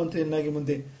ರಾಕ್ಷಸನನ್ನು ಮಹಾಮಂತ್ರಿಯನ್ನಾಗಿ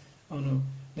ಮುಂದೆ ಅವನು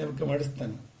ನೇಮಕ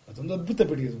ಮಾಡಿಸ್ತಾನೆ. ಅದೊಂದು ಅದ್ಭುತ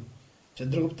ಬಿಡಿಯೋದು.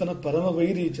 ಚಂದ್ರಗುಪ್ತನ ಪರಮ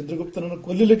ವೈರಿ, ಚಂದ್ರಗುಪ್ತನನ್ನು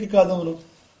ಕೊಲ್ಲಲಿಕ್ಕೆ ಕಾದವನು,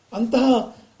 ಅಂತಹ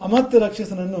ಅಮಾತ್ಯ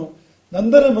ರಾಕ್ಷಸನನ್ನು,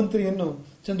 ನಂದರ ಮಂತ್ರಿಯನ್ನು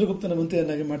ಚಂದ್ರಗುಪ್ತನ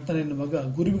ಮಂತ್ರಿಯನ್ನಾಗಿ ಮಾಡ್ತಾನೆ ಎನ್ನುವಾಗ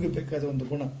ಗುರುವಿಗೆ ಬೇಕಾದ ಒಂದು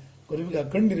ಗುಣ, ಗುರುವಿಗೆ ಆ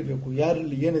ಕಣ್ಣಿರಬೇಕು,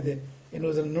 ಯಾರಲ್ಲಿ ಏನಿದೆ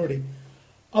ಎನ್ನುವುದನ್ನು ನೋಡಿ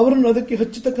ಅವರನ್ನು ಅದಕ್ಕೆ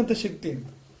ಹಚ್ಚತಕ್ಕಂಥ ಶಕ್ತಿ.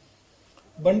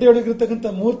 ಬಂಡೆಯೊಳಗಿರ್ತಕ್ಕಂಥ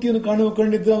ಮೂರ್ತಿಯನ್ನು ಕಾಣುವ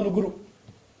ಕಣ್ಣಿದ್ರೆ ಅವನು ಗುರು.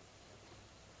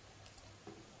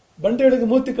 ಬಂಡೆಯೊಳಗೆ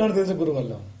ಮೂರ್ತಿ ಕಾಣದಿದ್ರೆ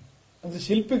ಗುರುವಲ್ಲ ಅವನು. ಅಂದ್ರೆ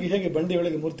ಶಿಲ್ಪಿಗೆ ಹೇಗೆ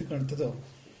ಬಂಡೆಯೊಳಗೆ ಮೂರ್ತಿ ಕಾಣ್ತದೋ,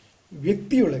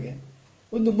 ವ್ಯಕ್ತಿಯೊಳಗೆ,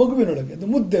 ಒಂದು ಮಗುವಿನೊಳಗೆ, ಒಂದು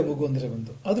ಮುದ್ದೆ ಮಗು ಅಂದ್ರೆ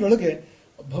ಒಂದು, ಅದರೊಳಗೆ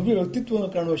ಭವ್ಯ ವ್ಯಕ್ತಿತ್ವವನ್ನು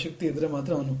ಕಾಣುವ ಶಕ್ತಿ ಇದ್ರೆ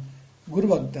ಮಾತ್ರ ಅವನು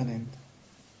ಗುರುವಾಗ್ತಾನೆ ಅಂತ.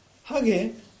 ಹಾಗೆ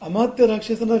ಅಮಾತ್ಯ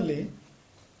ರಾಕ್ಷಸನಲ್ಲಿ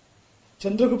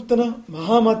ಚಂದ್ರಗುಪ್ತನ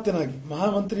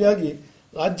ಮಹಾಮಂತ್ರಿಯಾಗಿ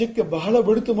ರಾಜ್ಯಕ್ಕೆ ಬಹಳ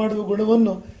ಬಡಿತು ಮಾಡುವ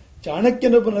ಗುಣವನ್ನು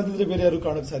ಚಾಣಕ್ಯನೊಬ್ಬನದಿದ್ರೆ ಬೇರೆ ಯಾರು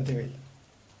ಕಾಣೋಕೆ ಸಾಧ್ಯವೇ ಇಲ್ಲ.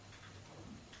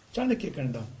 ಚಾಣಕ್ಯ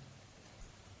ಕಂಡ.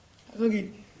 ಹಾಗಾಗಿ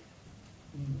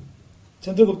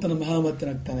ಚಂದ್ರಗುಪ್ತನ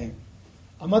ಮಹಾಮಂತ್ರಿನಾಗ್ತಾನೆ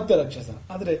ಅಮಾತ್ಯ ರಾಕ್ಷಸ.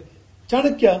 ಆದರೆ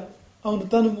ಚಾಣಕ್ಯ ಅವನು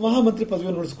ತಾನು ಮಹಾಮಂತ್ರಿ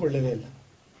ಪದವಿಯನ್ನು ಉಳಿಸಿಕೊಳ್ಳಲೇ ಇಲ್ಲ.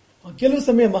 ಕೆಲವು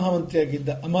ಸಮಯ ಮಹಾಮಂತ್ರಿಯಾಗಿದ್ದ.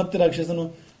 ಅಮಾತ್ಯ ರಾಕ್ಷಸನು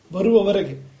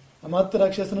ಬರುವವರೆಗೆ, ಅಮಾತ್ಯ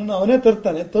ರಾಕ್ಷಸನನ್ನು ಅವನೇ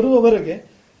ತರುವವರೆಗೆ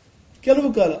ಕೆಲವು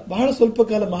ಕಾಲ, ಬಹಳ ಸ್ವಲ್ಪ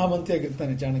ಕಾಲ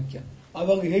ಮಹಾಮಂತ್ರಿಯಾಗಿರ್ತಾನೆ ಚಾಣಕ್ಯ.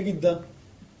 ಆವಾಗ ಹೇಗಿದ್ದ?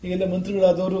 ಈಗೆಲ್ಲ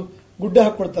ಮಂತ್ರಿಗಳಾದವರು ಗುಡ್ಡ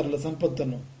ಹಾಕೊಳ್ತಾರಲ್ಲ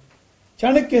ಸಂಪತ್ತನ್ನು.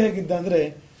 ಚಾಣಕ್ಯ ಹೇಗಿದ್ದ ಅಂದ್ರೆ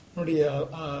ನೋಡಿ,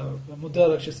 ಆ ಮುದ್ರಾ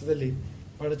ರಾಕ್ಷಸದಲ್ಲಿ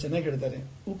ಬಹಳ ಚೆನ್ನಾಗಿ ಹೇಳ್ತಾರೆ.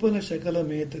 ಉಪಲ ಶಕಲ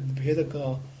ಮೇತದ್ ಭೇದಕ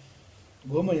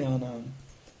ಗೋಮಯಾನ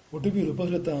ಒಟುಬಿ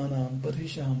ರೂಪಹೃತಾನ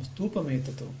ಬರ್ಹಿಷಾಂ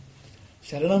ಸ್ತೂಪಮೇತತು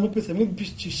ಶರಣಮಪಿ ಸಮಿದ್ಭಿ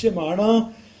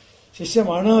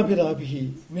ಶಿಷ್ಯಮಾಣಾಭಿರಾಭಿ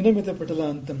ವಿನಮಿತ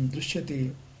ಪಟಲಾಂತಂ ದೃಶ್ಯತೆ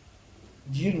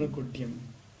ಜೀರ್ಣಕುಟ್ಯಂ.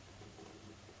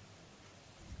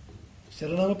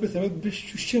 ಶರಣಮಪಿ ಸಮಿದ್ಭಿ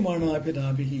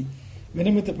ಶಿಷ್ಯಮಾಣಾಭಿರಾಭಿ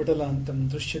ವಿನಮಿತ ಪಟಲಾಂತಂ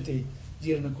ದೃಶ್ಯತೆ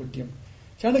ಜೀರ್ಣಕುಟ್ಯಂ.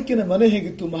 ಚಾಣಕ್ಯನ ಮನೆ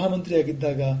ಹೇಗಿತ್ತು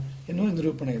ಮಹಾಮಂತ್ರಿಯಾಗಿದ್ದಾಗ ಎನ್ನುವ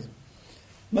ನಿರೂಪಣೆ ಇದು.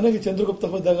 ಮನೆಗೆ ಚಂದ್ರಗುಪ್ತ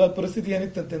ಹೋದಾಗ ಪರಿಸ್ಥಿತಿ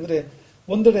ಏನಿತ್ತಂತಂದ್ರೆ,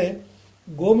 ಒಂದೆಡೆ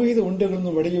ಗೋಮಯದ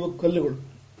ಉಂಡೆಗಳನ್ನು ಒಡೆಯುವ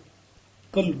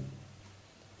ಕಲ್ಲು,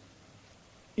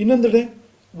 ಇನ್ನೊಂದೆಡೆ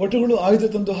ವಟುಗಳು ಆಯುಧ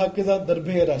ತಂದು ಹಾಕಿದ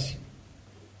ದರ್ಭೆಯ ರಾಶಿ.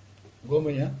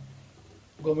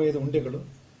 ಗೋಮಯದ ಉಂಡೆಗಳು,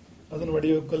 ಅದನ್ನು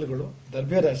ಒಡೆಯುವ ಕಲ್ಲುಗಳು,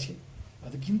 ದರ್ಭೆಯ ರಾಶಿ.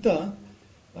 ಅದಕ್ಕಿಂತ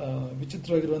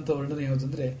ವಿಚಿತ್ರವಾಗಿರುವಂತಹ ವರ್ಣನೆ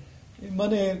ಯಾವುದಂದ್ರೆ,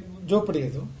 ಮನೆ ಜೋಪಡಿ,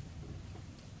 ಅದು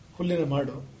ಹುಲ್ಲಿನ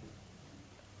ಮಾಡು.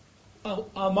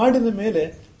 ಆ ಮಾಡಿನ ಮೇಲೆ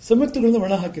ಸಮಿತಿಗಳನ್ನು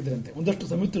ಒಣ ಹಾಕಿದ್ರಂತೆ. ಒಂದಷ್ಟು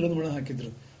ಸಮಿತಿಗಳನ್ನು ಒಣ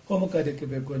ಹಾಕಿದ್ರು, ಹೋಮ ಕಾರ್ಯಕ್ಕೆ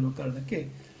ಬೇಕು ಎನ್ನುವ ಕಾರಣಕ್ಕೆ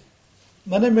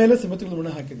ಮನೆ ಮೇಲೆ ಸಮಿತಿಗಳನ್ನು ಒಣ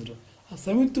ಹಾಕಿದ್ರು. ಆ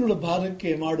ಸಮಿತಿಗಳ ಭಾರಕ್ಕೆ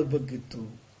ಮಾಡು ಬಗ್ಗಿತ್ತು.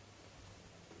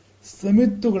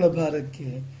 ಸಮಿತ್ತುಗಳ ಭಾರಕ್ಕೆ,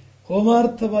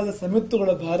 ಹೋಮಾರ್ಥವಾದ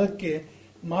ಸಮಿತ್ತುಗಳ ಭಾರಕ್ಕೆ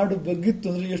ಮಾಡು ಬಗ್ಗಿತ್ತು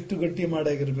ಅಂದ್ರೆ ಎಷ್ಟು ಗಟ್ಟಿ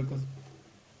ಮಾಡಾಗಿರ್ಬೇಕು.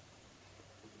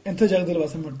 ಎಂಥ ಜಾಗದಲ್ಲಿ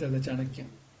ವಾಸ ಮಾಡ್ತಾ ಇದ್ದ ಚಾಣಕ್ಯ.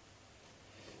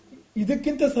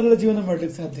 ಇದಕ್ಕಿಂತ ಸರಳ ಜೀವನ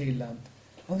ಮಾಡ್ಲಿಕ್ಕೆ ಸಾಧ್ಯ ಇಲ್ಲ ಅಂತ.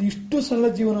 ಅಂದ್ರೆ ಇಷ್ಟು ಸರಳ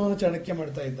ಜೀವನವನ್ನು ಚಾಣಕ್ಯ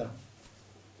ಮಾಡ್ತಾ ಇದ್ದ.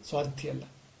 ಸ್ವಾರ್ಥಿ ಅಲ್ಲ.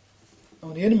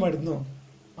 ಅವನು ಏನು ಮಾಡಿದ್ನೋ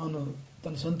ಅವನು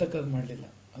ತನ್ನ ಸ್ವಂತಕ್ಕಾಗಿ ಮಾಡಲಿಲ್ಲ,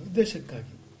 ಅದು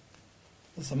ದೇಶಕ್ಕಾಗಿ,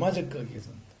 ಸಮಾಜಕ್ಕಾಗಿ. ಅದು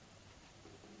ಅಂತ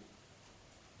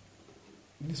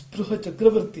ನಿಸ್ಪೃಹ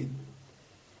ಚಕ್ರವರ್ತಿ,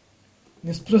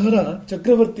 ನಿಸ್ಪೃಹರ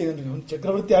ಚಕ್ರವರ್ತಿ. ಅವನು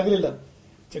ಚಕ್ರವರ್ತಿ ಆಗಲಿಲ್ಲ.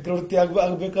 ಚಕ್ರವರ್ತಿ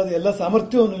ಆಗಬೇಕಾದ ಎಲ್ಲ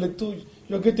ಸಾಮರ್ಥ್ಯ ಅವನಲ್ಲಿತ್ತು,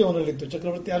 ಯೋಗ್ಯತೆ ಅವನಲ್ಲಿತ್ತು.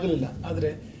 ಚಕ್ರವರ್ತಿ ಆಗಲಿಲ್ಲ. ಆದರೆ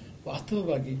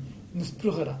ವಾಸ್ತವವಾಗಿ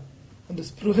ನಿಸ್ಪೃಹರ, ಒಂದು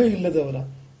ಸ್ಪೃಹೆ ಇಲ್ಲದವರ,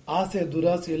 ಆಸೆ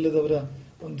ದುರಾಸೆ ಇಲ್ಲದವರ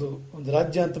ಒಂದು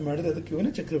ರಾಜ್ಯ ಅಂತ ಮಾಡಿದ್ರೆ ಅದಕ್ಕೆ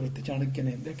ಇವನೇ ಚಕ್ರವರ್ತಿ,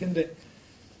 ಚಾಣಕ್ಯನೇ. ಯಾಕೆಂದ್ರೆ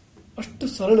ಅಷ್ಟು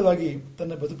ಸರಳವಾಗಿ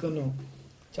ತನ್ನ ಬದುಕನ್ನು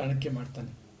ಚಾಣಕ್ಯ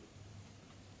ಮಾಡ್ತಾನೆ.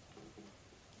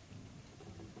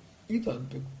 ಇದು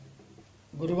ಆಗಬೇಕು.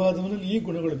 ಗುರುವಾದವನಲ್ಲಿ ಈ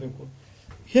ಗುಣಗಳು ಬೇಕು.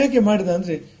 ಹೇಗೆ ಮಾಡಿದ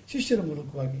ಅಂದ್ರೆ ಶಿಷ್ಯರ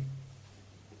ಮೂಲಕವಾಗಿ.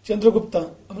 ಚಂದ್ರಗುಪ್ತ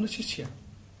ಅವನ ಶಿಷ್ಯ,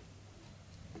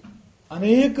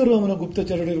 ಅನೇಕರು ಅವನ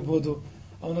ಗುಪ್ತಚರರಿರ್ಬೋದು,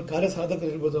 ಅವನ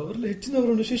ಕಾರ್ಯಸಾಧಕರಿರ್ಬೋದು, ಅವರಲ್ಲಿ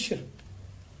ಹೆಚ್ಚಿನವರನ್ನು ಶಿಷ್ಯರು.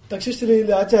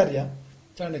 ತಕ್ಷಶಿಲೆಯಲ್ಲಿ ಆಚಾರ್ಯ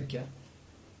ಚಾಣಕ್ಯ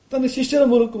ತನ್ನ ಶಿಷ್ಯರ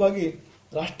ಮೂಲಕವಾಗಿ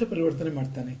ರಾಷ್ಟ್ರ ಪರಿವರ್ತನೆ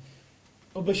ಮಾಡ್ತಾನೆ.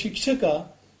 ಒಬ್ಬ ಶಿಕ್ಷಕ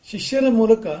ಶಿಷ್ಯರ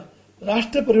ಮೂಲಕ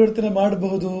ರಾಷ್ಟ್ರ ಪರಿವರ್ತನೆ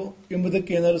ಮಾಡಬಹುದು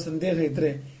ಎಂಬುದಕ್ಕೆ ಏನಾದರೂ ಸಂದೇಹ ಇದ್ರೆ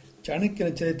ಚಾಣಕ್ಯನ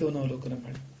ಚರಿತ್ರವನ್ನು ಅವಲೋಕನ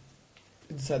ಮಾಡಿ.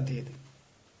 ಇದು ಸಾಧ್ಯ ಇದೆ.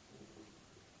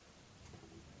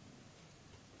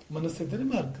 ಮನಸ್ಸಿದ್ದರೆ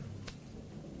ಮಾರ್ಗ.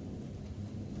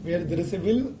 Where there is A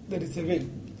will there is A way.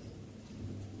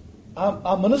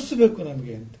 ಆ ಮನಸ್ಸು ಬೇಕು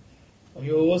ನಮಗೆ ಅಂತ.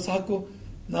 ಅಯ್ಯೋ ಸಾಕು,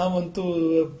 ನಾವಂತೂ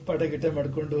ಪಟಗಿಟ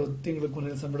ಮಾಡ್ಕೊಂಡು ತಿಂಗಳ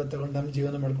ಕೊನೆಯ ಸಂಬಳ ತಗೊಂಡು ನಮ್ಮ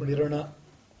ಜೀವನ ಮಾಡ್ಕೊಂಡು ಇರೋಣ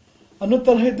ಅನ್ನೋ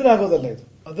ತರಹ ಇದ್ರೆ ಆಗೋದಲ್ಲ ಇದು.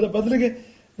 ಅದರ ಬದಲಿಗೆ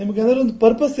ನಿಮ್ಗೇನಾದ್ರು ಒಂದು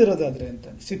ಪರ್ಪಸ್ ಇರೋದಾದ್ರೆ ಅಂತ,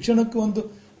 ಶಿಕ್ಷಣಕ್ಕೂ ಒಂದು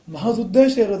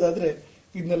ಮಹದುದ್ದೇಶ ಇರೋದಾದ್ರೆ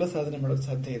ಇದನ್ನೆಲ್ಲ ಸಾಧನೆ ಮಾಡೋಕೆ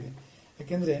ಸಾಧ್ಯ ಇದೆ.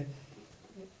 ಯಾಕೆಂದ್ರೆ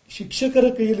ಶಿಕ್ಷಕರ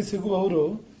ಕೈಯಲ್ಲಿ ಸಿಗುವವರು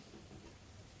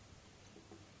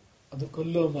ಅದು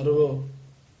ಕಲ್ಲೋ ಮರವೋ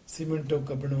ಸಿಮೆಂಟೋ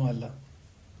ಕಬ್ಬಿಣವೋ ಅಲ್ಲ.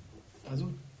 ಅದು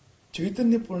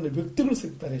ಚೈತನ್ಯಪೂರ್ಣ ವ್ಯಕ್ತಿಗಳು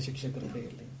ಸಿಗ್ತಾರೆ ಶಿಕ್ಷಕರ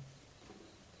ಕೈಯಲ್ಲಿ.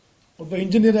 ಒಬ್ಬ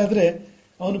ಇಂಜಿನಿಯರ್ ಆದ್ರೆ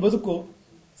ಅವನ ಬದುಕು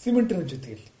ಸಿಮೆಂಟಿನ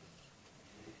ಜೊತೆಯಲ್ಲಿ,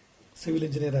 ಸಿವಿಲ್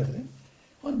ಇಂಜಿನಿಯರ್ ಆದ್ರೆ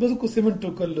ಅವನ ಬದುಕು ಸಿಮೆಂಟು,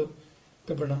 ಕಲ್ಲು,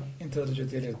 ಕಬ್ಬಣ ಇಂಥದ್ರ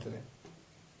ಜೊತೆಯಲ್ಲಿ ಇರ್ತದೆ.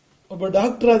 ಒಬ್ಬ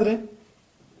ಡಾಕ್ಟರ್ ಆದ್ರೆ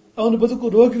ಅವನ ಬದುಕು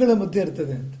ರೋಗಿಗಳ ಮಧ್ಯೆ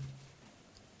ಇರ್ತದೆ ಅಂತ.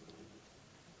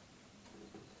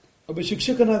 ಒಬ್ಬ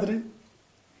ಶಿಕ್ಷಕನಾದ್ರೆ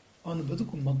ಅವನ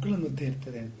ಬದುಕು ಮಕ್ಕಳ ಮಧ್ಯೆ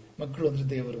ಇರ್ತದೆ. ಮಕ್ಕಳು ಅಂದ್ರೆ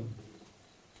ದೇವರು,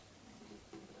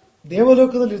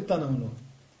 ದೇವಲೋಕದಲ್ಲಿ ಇರ್ತಾನ ಅವನು.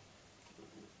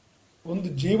 ಒಂದು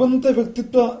ಜೀವಂತ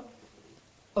ವ್ಯಕ್ತಿತ್ವ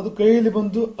ಅದು ಕೈಯಲ್ಲಿ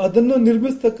ಬಂದು ಅದನ್ನು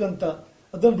ನಿರ್ಮಿಸ್ತಕ್ಕಂಥ,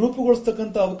 ಅದನ್ನು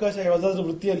ರೂಪುಗೊಳಿಸ್ತಕ್ಕಂಥ ಅವಕಾಶ ಯಾವುದಾದ್ರೂ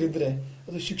ವೃತ್ತಿಯಲ್ಲಿದ್ರೆ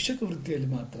ಅದು ಶಿಕ್ಷಕ ವೃತ್ತಿಯಲ್ಲಿ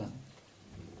ಮಾತ್ರ,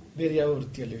 ಬೇರೆ ಯಾವ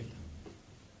ವೃತ್ತಿಯಲ್ಲೂ ಇಲ್ಲ.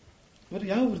 ಬೇರೆ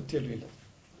ಯಾವ ವೃತ್ತಿಯಲ್ಲೂ ಇಲ್ಲ.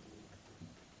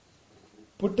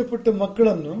 ಪುಟ್ಟ ಪುಟ್ಟ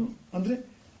ಮಕ್ಕಳನ್ನು ಅಂದ್ರೆ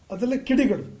ಅದೆಲ್ಲ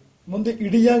ಕಿಡಿಗಳು, ಮುಂದೆ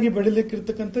ಇಡಿಯಾಗಿ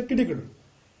ಬೆಳಿಲಿಕ್ಕಿರ್ತಕ್ಕಂಥ ಕಿಡಿಗಳು,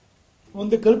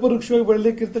 ಮುಂದೆ ಕಲ್ಪವೃಕ್ಷವಾಗಿ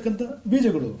ಬೆಳಿಲಿಕ್ಕಿರ್ತಕ್ಕಂಥ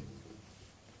ಬೀಜಗಳು.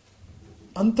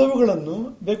 ಅಂಥವುಗಳನ್ನು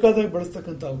ಬೇಕಾದಾಗ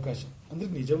ಬಳಸ್ತಕ್ಕಂಥ ಅವಕಾಶ ಅಂದ್ರೆ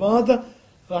ನಿಜವಾದ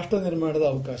ರಾಷ್ಟ್ರ ನಿರ್ಮಾಣದ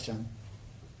ಅವಕಾಶ.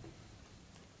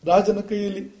 ರಾಜನ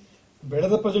ಕೈಯಲ್ಲಿ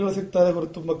ಬೆಳೆದ ಪ್ರಜೆಗಳು ಸಿಗ್ತಾರೆ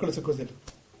ಹೊರತು ಮಕ್ಕಳು ಸಿಕ್ಕೋದಿಲ್ಲ.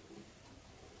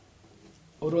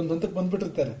 ಅವರು ಒಂದು ಹಂತಕ್ಕೆ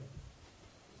ಬಂದ್ಬಿಟ್ಟಿರ್ತಾರೆ.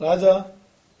 ರಾಜ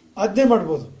ಆಜ್ಞೆ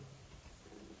ಮಾಡ್ಬೋದು,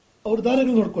 ಅವ್ರ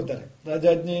ದಾರಿಗಳು ನೋಡ್ಕೋತಾರೆ. ರಾಜ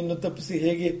ಆಜ್ಞೆಯನ್ನು ತಪ್ಪಿಸಿ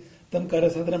ಹೇಗೆ ತನ್ನ ಕಾರ್ಯ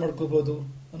ಸಾಧನೆ ಮಾಡ್ಕೋಬಹುದು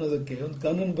ಅನ್ನೋದಕ್ಕೆ ಒಂದು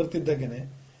ಕಾನೂನು ಬರ್ತಿದ್ದಾಗೇನೆ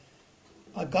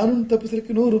ಆ ಕಾನೂನು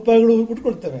ತಪ್ಪಿಸಲಿಕ್ಕೆ ₹100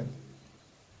 ಕೊಟ್ಕೊಳ್ತೇವೆ.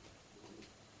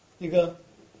 ಈಗ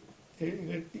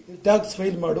ಟ್ಯಾಕ್ಸ್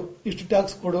ಫೈಲ್ ಮಾಡು, ಇಷ್ಟು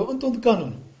ಟ್ಯಾಕ್ಸ್ ಕೊಡು ಅಂತ ಒಂದು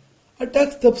ಕಾನೂನು. ಆ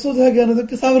ಟ್ಯಾಕ್ಸ್ ತಪ್ಪಿಸೋದು ಹೇಗೆ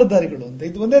ಅನ್ನೋದಕ್ಕೆ 1000 ದಾರಿಗಳು ಅಂತ.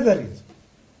 ಇದು ಒಂದೇ ದಾರಿ,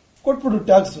 ಕೊಟ್ಬಿಡು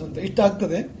ಟ್ಯಾಕ್ಸ್ ಅಂತ, ಇಷ್ಟ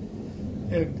ಆಗ್ತದೆ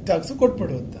ಟ್ಯಾಕ್ಸ್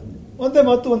ಕೊಟ್ಬಿಡು ಅಂತ. ಒಂದೇ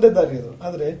ಮಾತು, ಒಂದೇ ದಾರಿ ಅದು.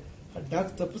 ಆದ್ರೆ ಆ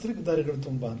ಟ್ಯಾಕ್ಸ್ ತಪ್ಪಿಸಲಿಕ್ಕೆ ದಾರಿಗಳು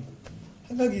ತುಂಬಾ ಅಂತ.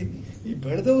 ಹಾಗಾಗಿ ಈ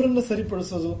ಬೆಳೆದವರನ್ನ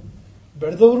ಸರಿಪಡಿಸೋದು,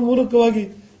 ಬೆಳೆದವರ ಮೂಲಕವಾಗಿ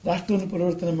ರಾಷ್ಟ್ರವನ್ನು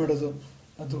ಪರಿವರ್ತನೆ ಮಾಡೋದು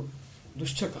ಅದು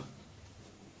ದುಶ್ಚಕ,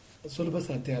 ಸುಲಭ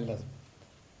ಸಾಧ್ಯ ಅಲ್ಲ ಅದು.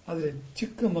 ಆದರೆ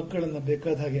ಚಿಕ್ಕ ಮಕ್ಕಳನ್ನ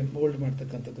ಬೇಕಾದ ಹಾಗೆ ಮೋಲ್ಡ್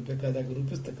ಮಾಡ್ತಕ್ಕಂಥದ್ದು, ಬೇಕಾದ ಹಾಗೆ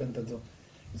ರೂಪಿಸ್ತಕ್ಕಂಥದ್ದು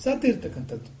ಸಾಧ್ಯ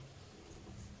ಇರ್ತಕ್ಕಂಥದ್ದು.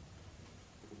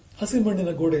 ಹಸಿ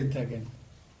ಮಣ್ಣಿನ ಗೋಡೆ ಇದ್ದ ಹಾಗೆ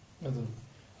ಅದು,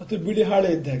 ಅಥವಾ ಬಿಳಿ ಹಾಳೆ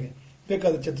ಇದ್ದ ಹಾಗೆ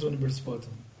ಬೇಕಾದ ಚಿತ್ರವನ್ನು ಬಿಡಿಸಬಹುದು.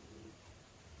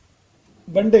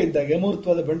 ಬಂಡೆ ಇದ್ದಾಗೆ,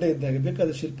 ಅಮೂರ್ತವಾದ ಬಂಡೆ ಇದ್ದಾಗೆ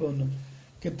ಬೇಕಾದ ಶಿಲ್ಪವನ್ನು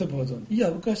ಕೆತ್ತಬಹುದು. ಈ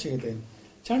ಅವಕಾಶ ಇದೆ.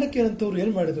 ಚಾಣಕ್ಯನಂತವ್ರು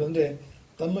ಏನ್ ಮಾಡಿದ್ರು ಅಂದ್ರೆ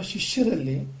ತಮ್ಮ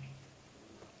ಶಿಷ್ಯರಲ್ಲಿ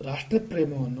ರಾಷ್ಟ್ರ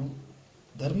ಪ್ರೇಮವನ್ನು,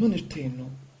 ಧರ್ಮನಿಷ್ಠೆಯನ್ನು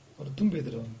ಅವರು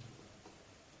ತುಂಬಿದ್ರು.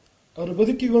 ಅವರ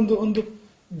ಬದುಕಿಗೆ ಒಂದು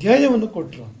ಧ್ಯೇಯವನ್ನು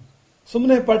ಕೊಟ್ಟರು.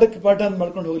 ಸುಮ್ಮನೆ ಪಾಠಕ್ಕೆ ಪಾಠ ಅಂತ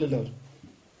ಮಾಡ್ಕೊಂಡು ಹೋಗಲಿಲ್ಲ ಅವರು.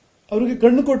 ಅವರಿಗೆ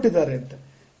ಕಣ್ಣು ಕೊಟ್ಟಿದ್ದಾರೆ ಅಂತ,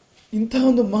 ಇಂತಹ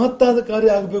ಒಂದು ಮಹತ್ತಾದ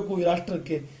ಕಾರ್ಯ ಆಗಬೇಕು ಈ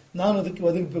ರಾಷ್ಟ್ರಕ್ಕೆ, ನಾನು ಅದಕ್ಕೆ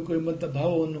ಒದಗಬೇಕು ಎಂಬಂತ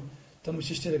ಭಾವವನ್ನು ತಮ್ಮ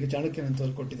ಶಿಷ್ಯರಿಗೆ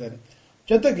ಚಾಣಕ್ಯನಂತವರು ಕೊಟ್ಟಿದ್ದಾರೆ.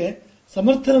 ಜೊತೆಗೆ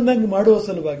ಸಮರ್ಥನನ್ನಾಗಿ ಮಾಡುವ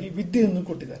ಸಲುವಾಗಿ ವಿದ್ಯೆಯನ್ನು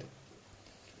ಕೊಟ್ಟಿದ್ದಾರೆ.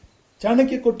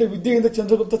 ಚಾಣಕ್ಯ ಕೊಟ್ಟ ವಿದ್ಯೆಯಿಂದ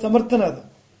ಚಂದ್ರಗುಪ್ತ ಸಮರ್ಥನಾದ.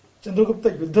 ಚಂದ್ರಗುಪ್ತ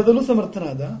ಯುದ್ಧದಲ್ಲೂ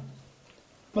ಸಮರ್ಥನಾದ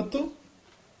ಮತ್ತು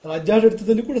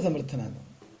ರಾಜ್ಯಾಡಳಿತದಲ್ಲಿ ಕೂಡ ಸಮರ್ಥನಾದ.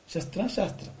 ಶಸ್ತ್ರ,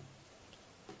 ಶಾಸ್ತ್ರ,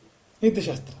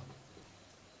 ನೀತಿಶಾಸ್ತ್ರ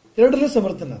ಎರಡರಲ್ಲೂ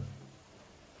ಸಮರ್ಥನಾದ.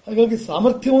 ಹಾಗಾಗಿ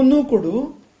ಸಾಮರ್ಥ್ಯವನ್ನೂ ಕೊಡು,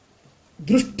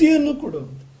 ದೃಷ್ಟಿಯನ್ನು ಕೊಡು,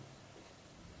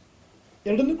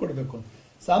 ಎರಡನ್ನೂ ಕೊಡಬೇಕು.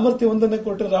 ಸಾಮರ್ಥ್ಯ ಒಂದನ್ನು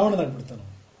ಕೊಟ್ಟರೆ ರಾವಣನಾಗ್ಬಿಡ್ತಾನೆ.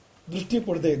 ದೃಷ್ಟಿ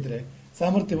ಕೊಡದೇ ಇದ್ರೆ,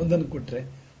 ಸಾಮರ್ಥ್ಯ ಒಂದನ್ನು ಕೊಟ್ಟರೆ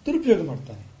ದುರುಪಯೋಗ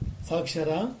ಮಾಡ್ತಾನೆ.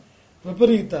 ಸಾಕ್ಷರ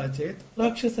ವಿಪರೀತ ಚೇತ್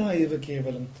ರಾಕ್ಷಸ ಇವ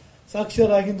ಕೇವಲ.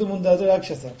 ಸಾಕ್ಷರ ಹಿಂದೂ ಮುಂದಾದ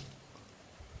ರಾಕ್ಷಸ.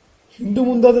 ಹಿಂದೂ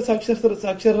ಮುಂದಾದ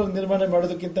ಸಾಕ್ಷರ ನಿರ್ಮಾಣ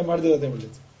ಮಾಡೋದಕ್ಕಿಂತ ಮಾಡದಿರೋದೇ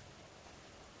ಒಳ್ಳೆಯದು.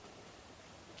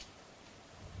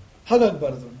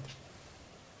 ಹಾಗಾಗಬಾರದು ಅಂತ.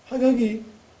 ಹಾಗಾಗಿ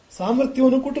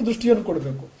ಸಾಮರ್ಥ್ಯವನ್ನು ಕೊಟ್ಟು ದೃಷ್ಟಿಯನ್ನು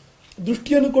ಕೊಡಬೇಕು.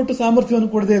 ದೃಷ್ಟಿಯನ್ನು ಕೊಟ್ಟು ಸಾಮರ್ಥ್ಯವನ್ನು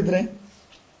ಕೊಡದೇ ಇದ್ರೆ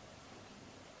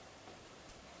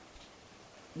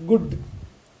ಗುಡ್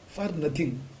ಫಾರ್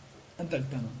ನಥಿಂಗ್ ಅಂತ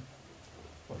ಆಗ್ತಾನ.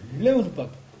 ಒಳ್ಳೆಯವನು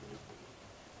ಪಾಪ.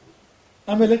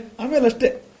 ಆಮೇಲೆ ಅಷ್ಟೇ,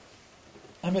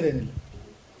 ಆಮೇಲೆ ಏನಿಲ್ಲ.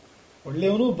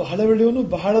 ಒಳ್ಳೆಯವನು, ಬಹಳ ಒಳ್ಳೆಯವನು,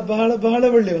 ಬಹಳ ಬಹಳ ಬಹಳ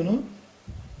ಒಳ್ಳೆಯವನು.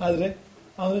 ಆದ್ರೆ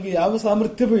ಅವನಿಗೆ ಯಾವ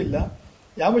ಸಾಮರ್ಥ್ಯವೂ ಇಲ್ಲ,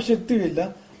 ಯಾವ ಶಕ್ತಿಯೂ ಇಲ್ಲ.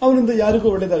 ಅವನಿಂದ ಯಾರಿಗೂ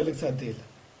ಒಳ್ಳೇದಾಗ್ಲಿಕ್ಕೆ ಸಾಧ್ಯ ಇಲ್ಲ.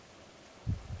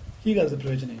 ಹೀಗಾದ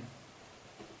ಪ್ರಯೋಜನ ಇಲ್ಲ.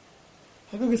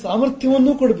 ಹಾಗಾಗಿ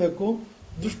ಸಾಮರ್ಥ್ಯವನ್ನು ಕೊಡಬೇಕು,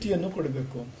 ದೃಷ್ಟಿಯನ್ನು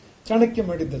ಕೊಡಬೇಕು. ಚಾಣಕ್ಯ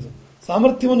ಮಾಡಿದ್ದದು.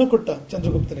 ಸಾಮರ್ಥ್ಯವನ್ನು ಕೊಟ್ಟ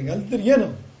ಚಂದ್ರಗುಪ್ತನಿಗೆ, ಅಲ್ಲಿದ್ದರೆ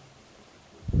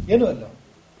ಏನೂ ಅಲ್ಲ.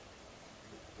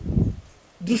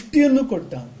 ದೃಷ್ಟಿಯನ್ನು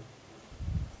ಕೊಟ್ಟ.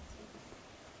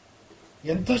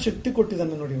 ಎಂಥ ಶಕ್ತಿ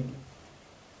ಕೊಟ್ಟಿದ್ದಾನೆ ನೋಡಿ ಅವನು.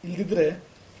 ಇಲ್ದಿದ್ರೆ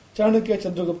ಚಾಣಕ್ಯ,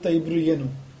 ಚಂದ್ರಗುಪ್ತ ಇಬ್ರು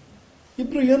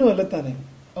ಏನೂ ಅಲ್ಲ ತಾನೆ.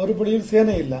 ಅವರ ಬಳಿ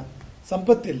ಸೇನೆ ಇಲ್ಲ,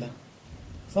 ಸಂಪತ್ತಿಲ್ಲ,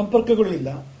 ಸಂಪರ್ಕಗಳು ಇಲ್ಲ,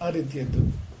 ಆ ರೀತಿಯದ್ದು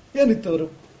ಏನಿತ್ತು. ಅವರು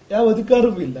ಯಾವ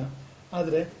ಅಧಿಕಾರವೂ ಇಲ್ಲ.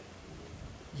 ಆದರೆ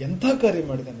ಎಂಥ ಕಾರ್ಯ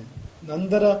ಮಾಡಿದ್ದಾನೆ.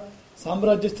 ನಂದರ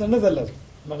ಸಾಮ್ರಾಜ್ಯ ಸಣ್ಣದಲ್ಲದು.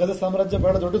 ಮಗಧ ಸಾಮ್ರಾಜ್ಯ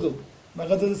ಬಹಳ ದೊಡ್ಡದು.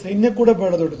 ಮಗಧದ ಸೈನ್ಯ ಕೂಡ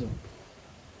ಬಹಳ ದೊಡ್ಡದು.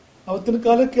 ಅವತ್ತಿನ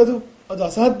ಕಾಲಕ್ಕೆ ಅದು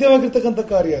ಅಸಾಧ್ಯವಾಗಿರ್ತಕ್ಕಂಥ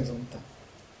ಕಾರ್ಯ ಅದು ಅಂತ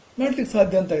ಮಾಡ್ಲಿಕ್ಕೆ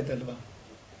ಸಾಧ್ಯ ಅಂತ ಆಯ್ತಲ್ವಾ.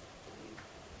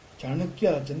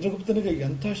 ಚಾಣಕ್ಯ ಚಂದ್ರಗುಪ್ತನಿಗೆ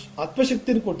ಎಂಥ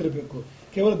ಆತ್ಮಶಕ್ತಿಯನ್ನು ಕೊಟ್ಟಿರಬೇಕು,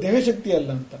 ಕೇವಲ ದೇಹಶಕ್ತಿ ಅಲ್ಲ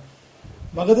ಅಂತ.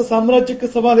 ಮಗಧ ಸಾಮ್ರಾಜ್ಯಕ್ಕೆ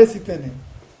ಸವಾಲೆಸಿತೇನೆ.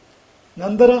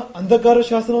 ನಂದರ ಅಂಧಕಾರ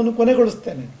ಶಾಸನವನ್ನು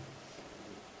ಕೊನೆಗೊಳಿಸ್ತೇನೆ,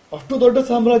 ಅಷ್ಟು ದೊಡ್ಡ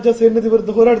ಸಾಮ್ರಾಜ್ಯ ಸೈನ್ಯದ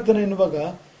ವಿರುದ್ಧ ಹೋರಾಡ್ತಾನೆ ಎನ್ನುವಾಗ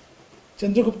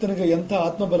ಚಂದ್ರಗುಪ್ತನಿಗೆ ಎಂಥ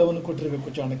ಆತ್ಮಬಲವನ್ನು ಕೊಟ್ಟಿರಬೇಕು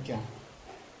ಚಾಣಕ್ಯ.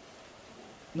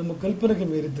 ನಮ್ಮ ಕಲ್ಪನೆಗೆ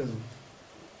ಮೀರಿದ್ದದು.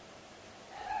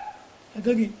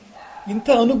 ಹಾಗಾಗಿ ಇಂಥ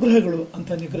ಅನುಗ್ರಹಗಳು ಅಂಥ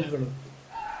ನಿಗ್ರಹಗಳು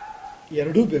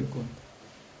ಎರಡೂ ಬೇಕು.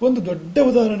 ಒಂದು ದೊಡ್ಡ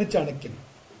ಉದಾಹರಣೆ ಚಾಣಕ್ಯನೇ,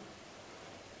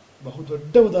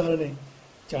 ಬಹುದೊಡ್ಡ ಉದಾಹರಣೆ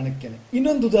ಚಾಣಕ್ಯನೇ.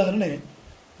 ಇನ್ನೊಂದು ಉದಾಹರಣೆ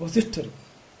ವಸಿಷ್ಠರು.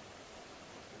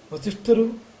 ವಸಿಷ್ಠರು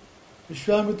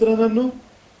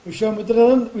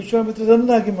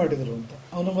ವಿಶ್ವಾಮಿತ್ರರನ್ನಾಗಿ ಮಾಡಿದರು ಅಂತ.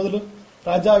 ಅವನು ಮೊದಲು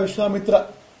ರಾಜ ವಿಶ್ವಾಮಿತ್ರ,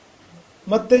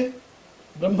 ಮತ್ತೆ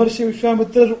ಬ್ರಹ್ಮರ್ಷಿ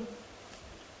ವಿಶ್ವಾಮಿತ್ರರು.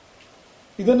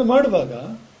 ಇದನ್ನು ಮಾಡುವಾಗ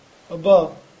ಒಬ್ಬ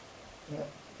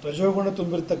ರಜೋಗುಣ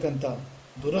ತುಂಬಿರ್ತಕ್ಕಂಥ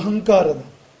ದುರಹಂಕಾರದ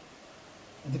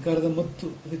ಅಧಿಕಾರದ ಮತ್ತು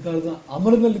ಅಧಿಕಾರದ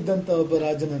ಅಮಲಿನಲ್ಲಿದ್ದಂಥ ಒಬ್ಬ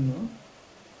ರಾಜನನ್ನು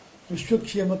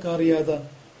ವಿಶ್ವಕ್ಷೇಮಕಾರಿಯಾದ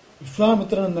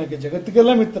ವಿಶ್ವಾಮಿತ್ರನನ್ನಾಗಿ,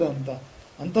 ಜಗತ್ತಿಗೆಲ್ಲ ಮಿತ್ರ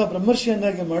ಅಂತ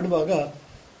ಬ್ರಹ್ಮರ್ಷಿಯನ್ನಾಗಿ ಮಾಡುವಾಗ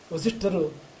ವಸಿಷ್ಠರು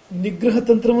ನಿಗ್ರಹ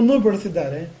ತಂತ್ರವನ್ನೂ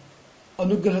ಬಳಸಿದ್ದಾರೆ,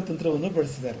 ಅನುಗ್ರಹ ತಂತ್ರವನ್ನು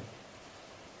ಬಳಸಿದ್ದಾರೆ.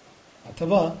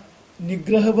 ಅಥವಾ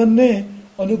ನಿಗ್ರಹವನ್ನೇ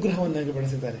ಅನುಗ್ರಹವನ್ನಾಗಿ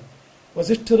ಬಳಸಿದ್ದಾರೆ.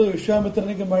 ವಸಿಷ್ಠರು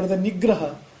ವಿಶ್ವಾಮಿತ್ರನಿಗೆ ಮಾಡಿದ ನಿಗ್ರಹ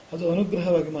ಅದು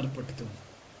ಅನುಗ್ರಹವಾಗಿ ಮಾರ್ಪಟ್ಟಿತು.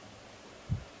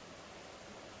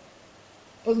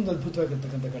 ಅದೊಂದು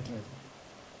ಅದ್ಭುತವಾಗಿರ್ತಕ್ಕಂಥ ಘಟನೆ ಇದು.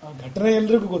 ಆ ಘಟನೆ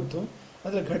ಎಲ್ರಿಗೂ ಗೊತ್ತು,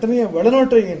 ಆದರೆ ಘಟನೆಯ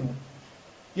ಒಳನೋಟ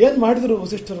ಏನು ಮಾಡಿದರು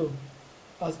ವಸಿಷ್ಠರು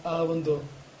ಆ ಒಂದು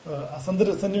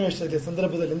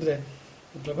ಸಂದರ್ಭದಲ್ಲಿ ಅಂದರೆ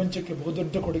ಪ್ರಪಂಚಕ್ಕೆ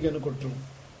ಬಹುದೊಡ್ಡ ಕೊಡುಗೆಯನ್ನು ಕೊಟ್ಟರು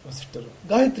ವಸಿಷ್ಠರು.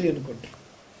 ಗಾಯತ್ರಿಯನ್ನು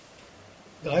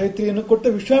ಕೊಟ್ಟ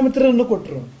ವಿಶ್ವಾಮಿತ್ರರನ್ನು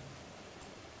ಕೊಟ್ಟರು.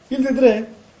 ಇಲ್ಲದಿದ್ರೆ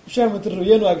ವಿಶ್ವಾಮಿತ್ರರು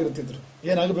ಏನು ಆಗಿರ್ತಿದ್ರು,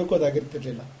 ಏನಾಗಬೇಕು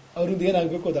ಅದಾಗಿರ್ತಿರ್ಲಿಲ್ಲ, ಅವರಿಂದ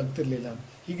ಏನಾಗಬೇಕು ಅದಾಗ್ತಿರ್ಲಿಲ್ಲ.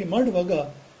 ಹೀಗೆ ಮಾಡುವಾಗ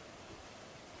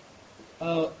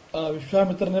ಆ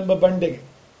ವಿಶ್ವಾಮಿತ್ರನೆಂಬ ಬಂಡೆಗೆ,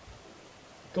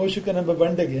 ಕೌಶಿಕನೆಂಬ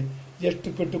ಬಂಡೆಗೆ ಎಷ್ಟು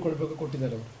ಪೆಟ್ಟು ಕೊಡಬೇಕು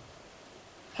ಕೊಟ್ಟಿದ್ದಾರೆ ಅವರು.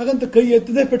 ಹಾಗಂತ ಕೈ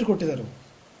ಎತ್ತದೇ ಪೆಟ್ಟು ಕೊಟ್ಟಿದ್ದಾರೆ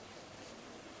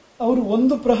ಅವರು.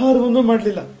 ಒಂದು ಪ್ರಹಾರವನ್ನು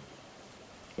ಮಾಡಲಿಲ್ಲ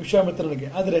ವಿಶ್ವಾಮಿತ್ರನಿಗೆ.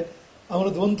 ಆದರೆ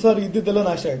ಅವನದ್ದು ಒಂದ್ಸಾರಿ ಇದ್ದಿದ್ದೆಲ್ಲ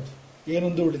ನಾಶ ಆಯಿತು,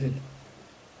 ಏನೊಂದು ಉಳಿದಿಲ್ಲ.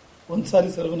 ಒಂದ್ಸಾರಿ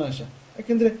ಸರ್ವನಾಶ.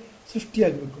 ಯಾಕೆಂದ್ರೆ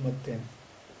ಸೃಷ್ಟಿಯಾಗಬೇಕು, ಮತ್ತೆ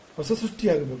ಹೊಸ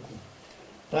ಸೃಷ್ಟಿಯಾಗಬೇಕು.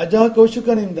 ರಾಜಾ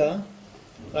ಕೌಶಿಕನಿಂದ,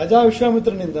 ರಾಜಾ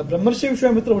ವಿಶ್ವಾಮಿತ್ರನಿಂದ ಬ್ರಹ್ಮರ್ಷಿ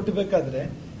ವಿಶ್ವಾಮಿತ್ರ ಹುಟ್ಟಬೇಕಾದ್ರೆ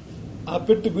ಆ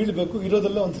ಪೆಟ್ಟು ಬೀಳಬೇಕು,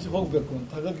 ಇರೋದೆಲ್ಲ ಒಂದ್ಸತಿ ಹೋಗ್ಬೇಕು ಅಂತ.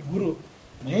 ಹಾಗಾಗಿ ಗುರು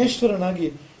ಮಹೇಶ್ವರನಾಗಿ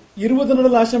ಇರುವುದನ್ನೆಲ್ಲ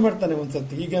ನಾಶ ಮಾಡ್ತಾನೆ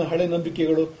ಒಂದ್ಸತಿ. ಈಗ ಹಳೆ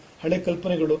ನಂಬಿಕೆಗಳು, ಹಳೆ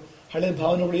ಕಲ್ಪನೆಗಳು, ಹಳೆ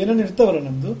ಭಾವನೆಗಳು ಏನೇನು ಇರ್ತಾವಲ್ಲ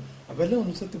ನಮ್ದು, ಅವೆಲ್ಲ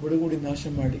ಒಂದ್ಸತಿ ಬುಡಗೂಡಿ ನಾಶ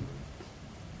ಮಾಡಿ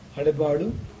ಹಳೆಬಾಳು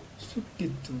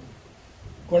ಸುಟ್ಟಿತ್ತು,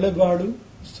 ಕೊಳೆಬಾಳು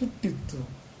ಸುಟ್ಟಿತ್ತು,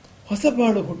 ಹೊಸ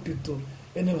ಬಾಳು ಹುಟ್ಟಿತ್ತು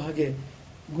ಎನ್ನುವ ಹಾಗೆ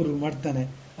ಗುರು ಮಾಡ್ತಾನೆ.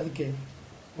 ಅದಕ್ಕೆ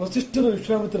ವಸಿಷ್ಠರು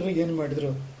ವಿಶ್ವಾಮಿತ್ರರಿಗೆ ಏನು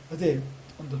ಮಾಡಿದ್ರು ಅದೇ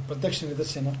ಒಂದು ಪ್ರತ್ಯಕ್ಷ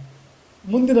ನಿದರ್ಶನ.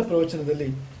 ಮುಂದಿನ ಪ್ರವಚನದಲ್ಲಿ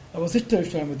ವಸಿಷ್ಠ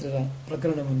ವಿಶ್ವಾಮಿತ್ರರ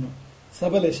ಪ್ರಕರಣವನ್ನು,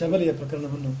 ಶಬಲೆಯ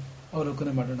ಪ್ರಕರಣವನ್ನು ಅವಲೋಕನ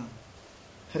ಮಾಡೋಣ.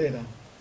 ಹರೇ ರಾಮ್.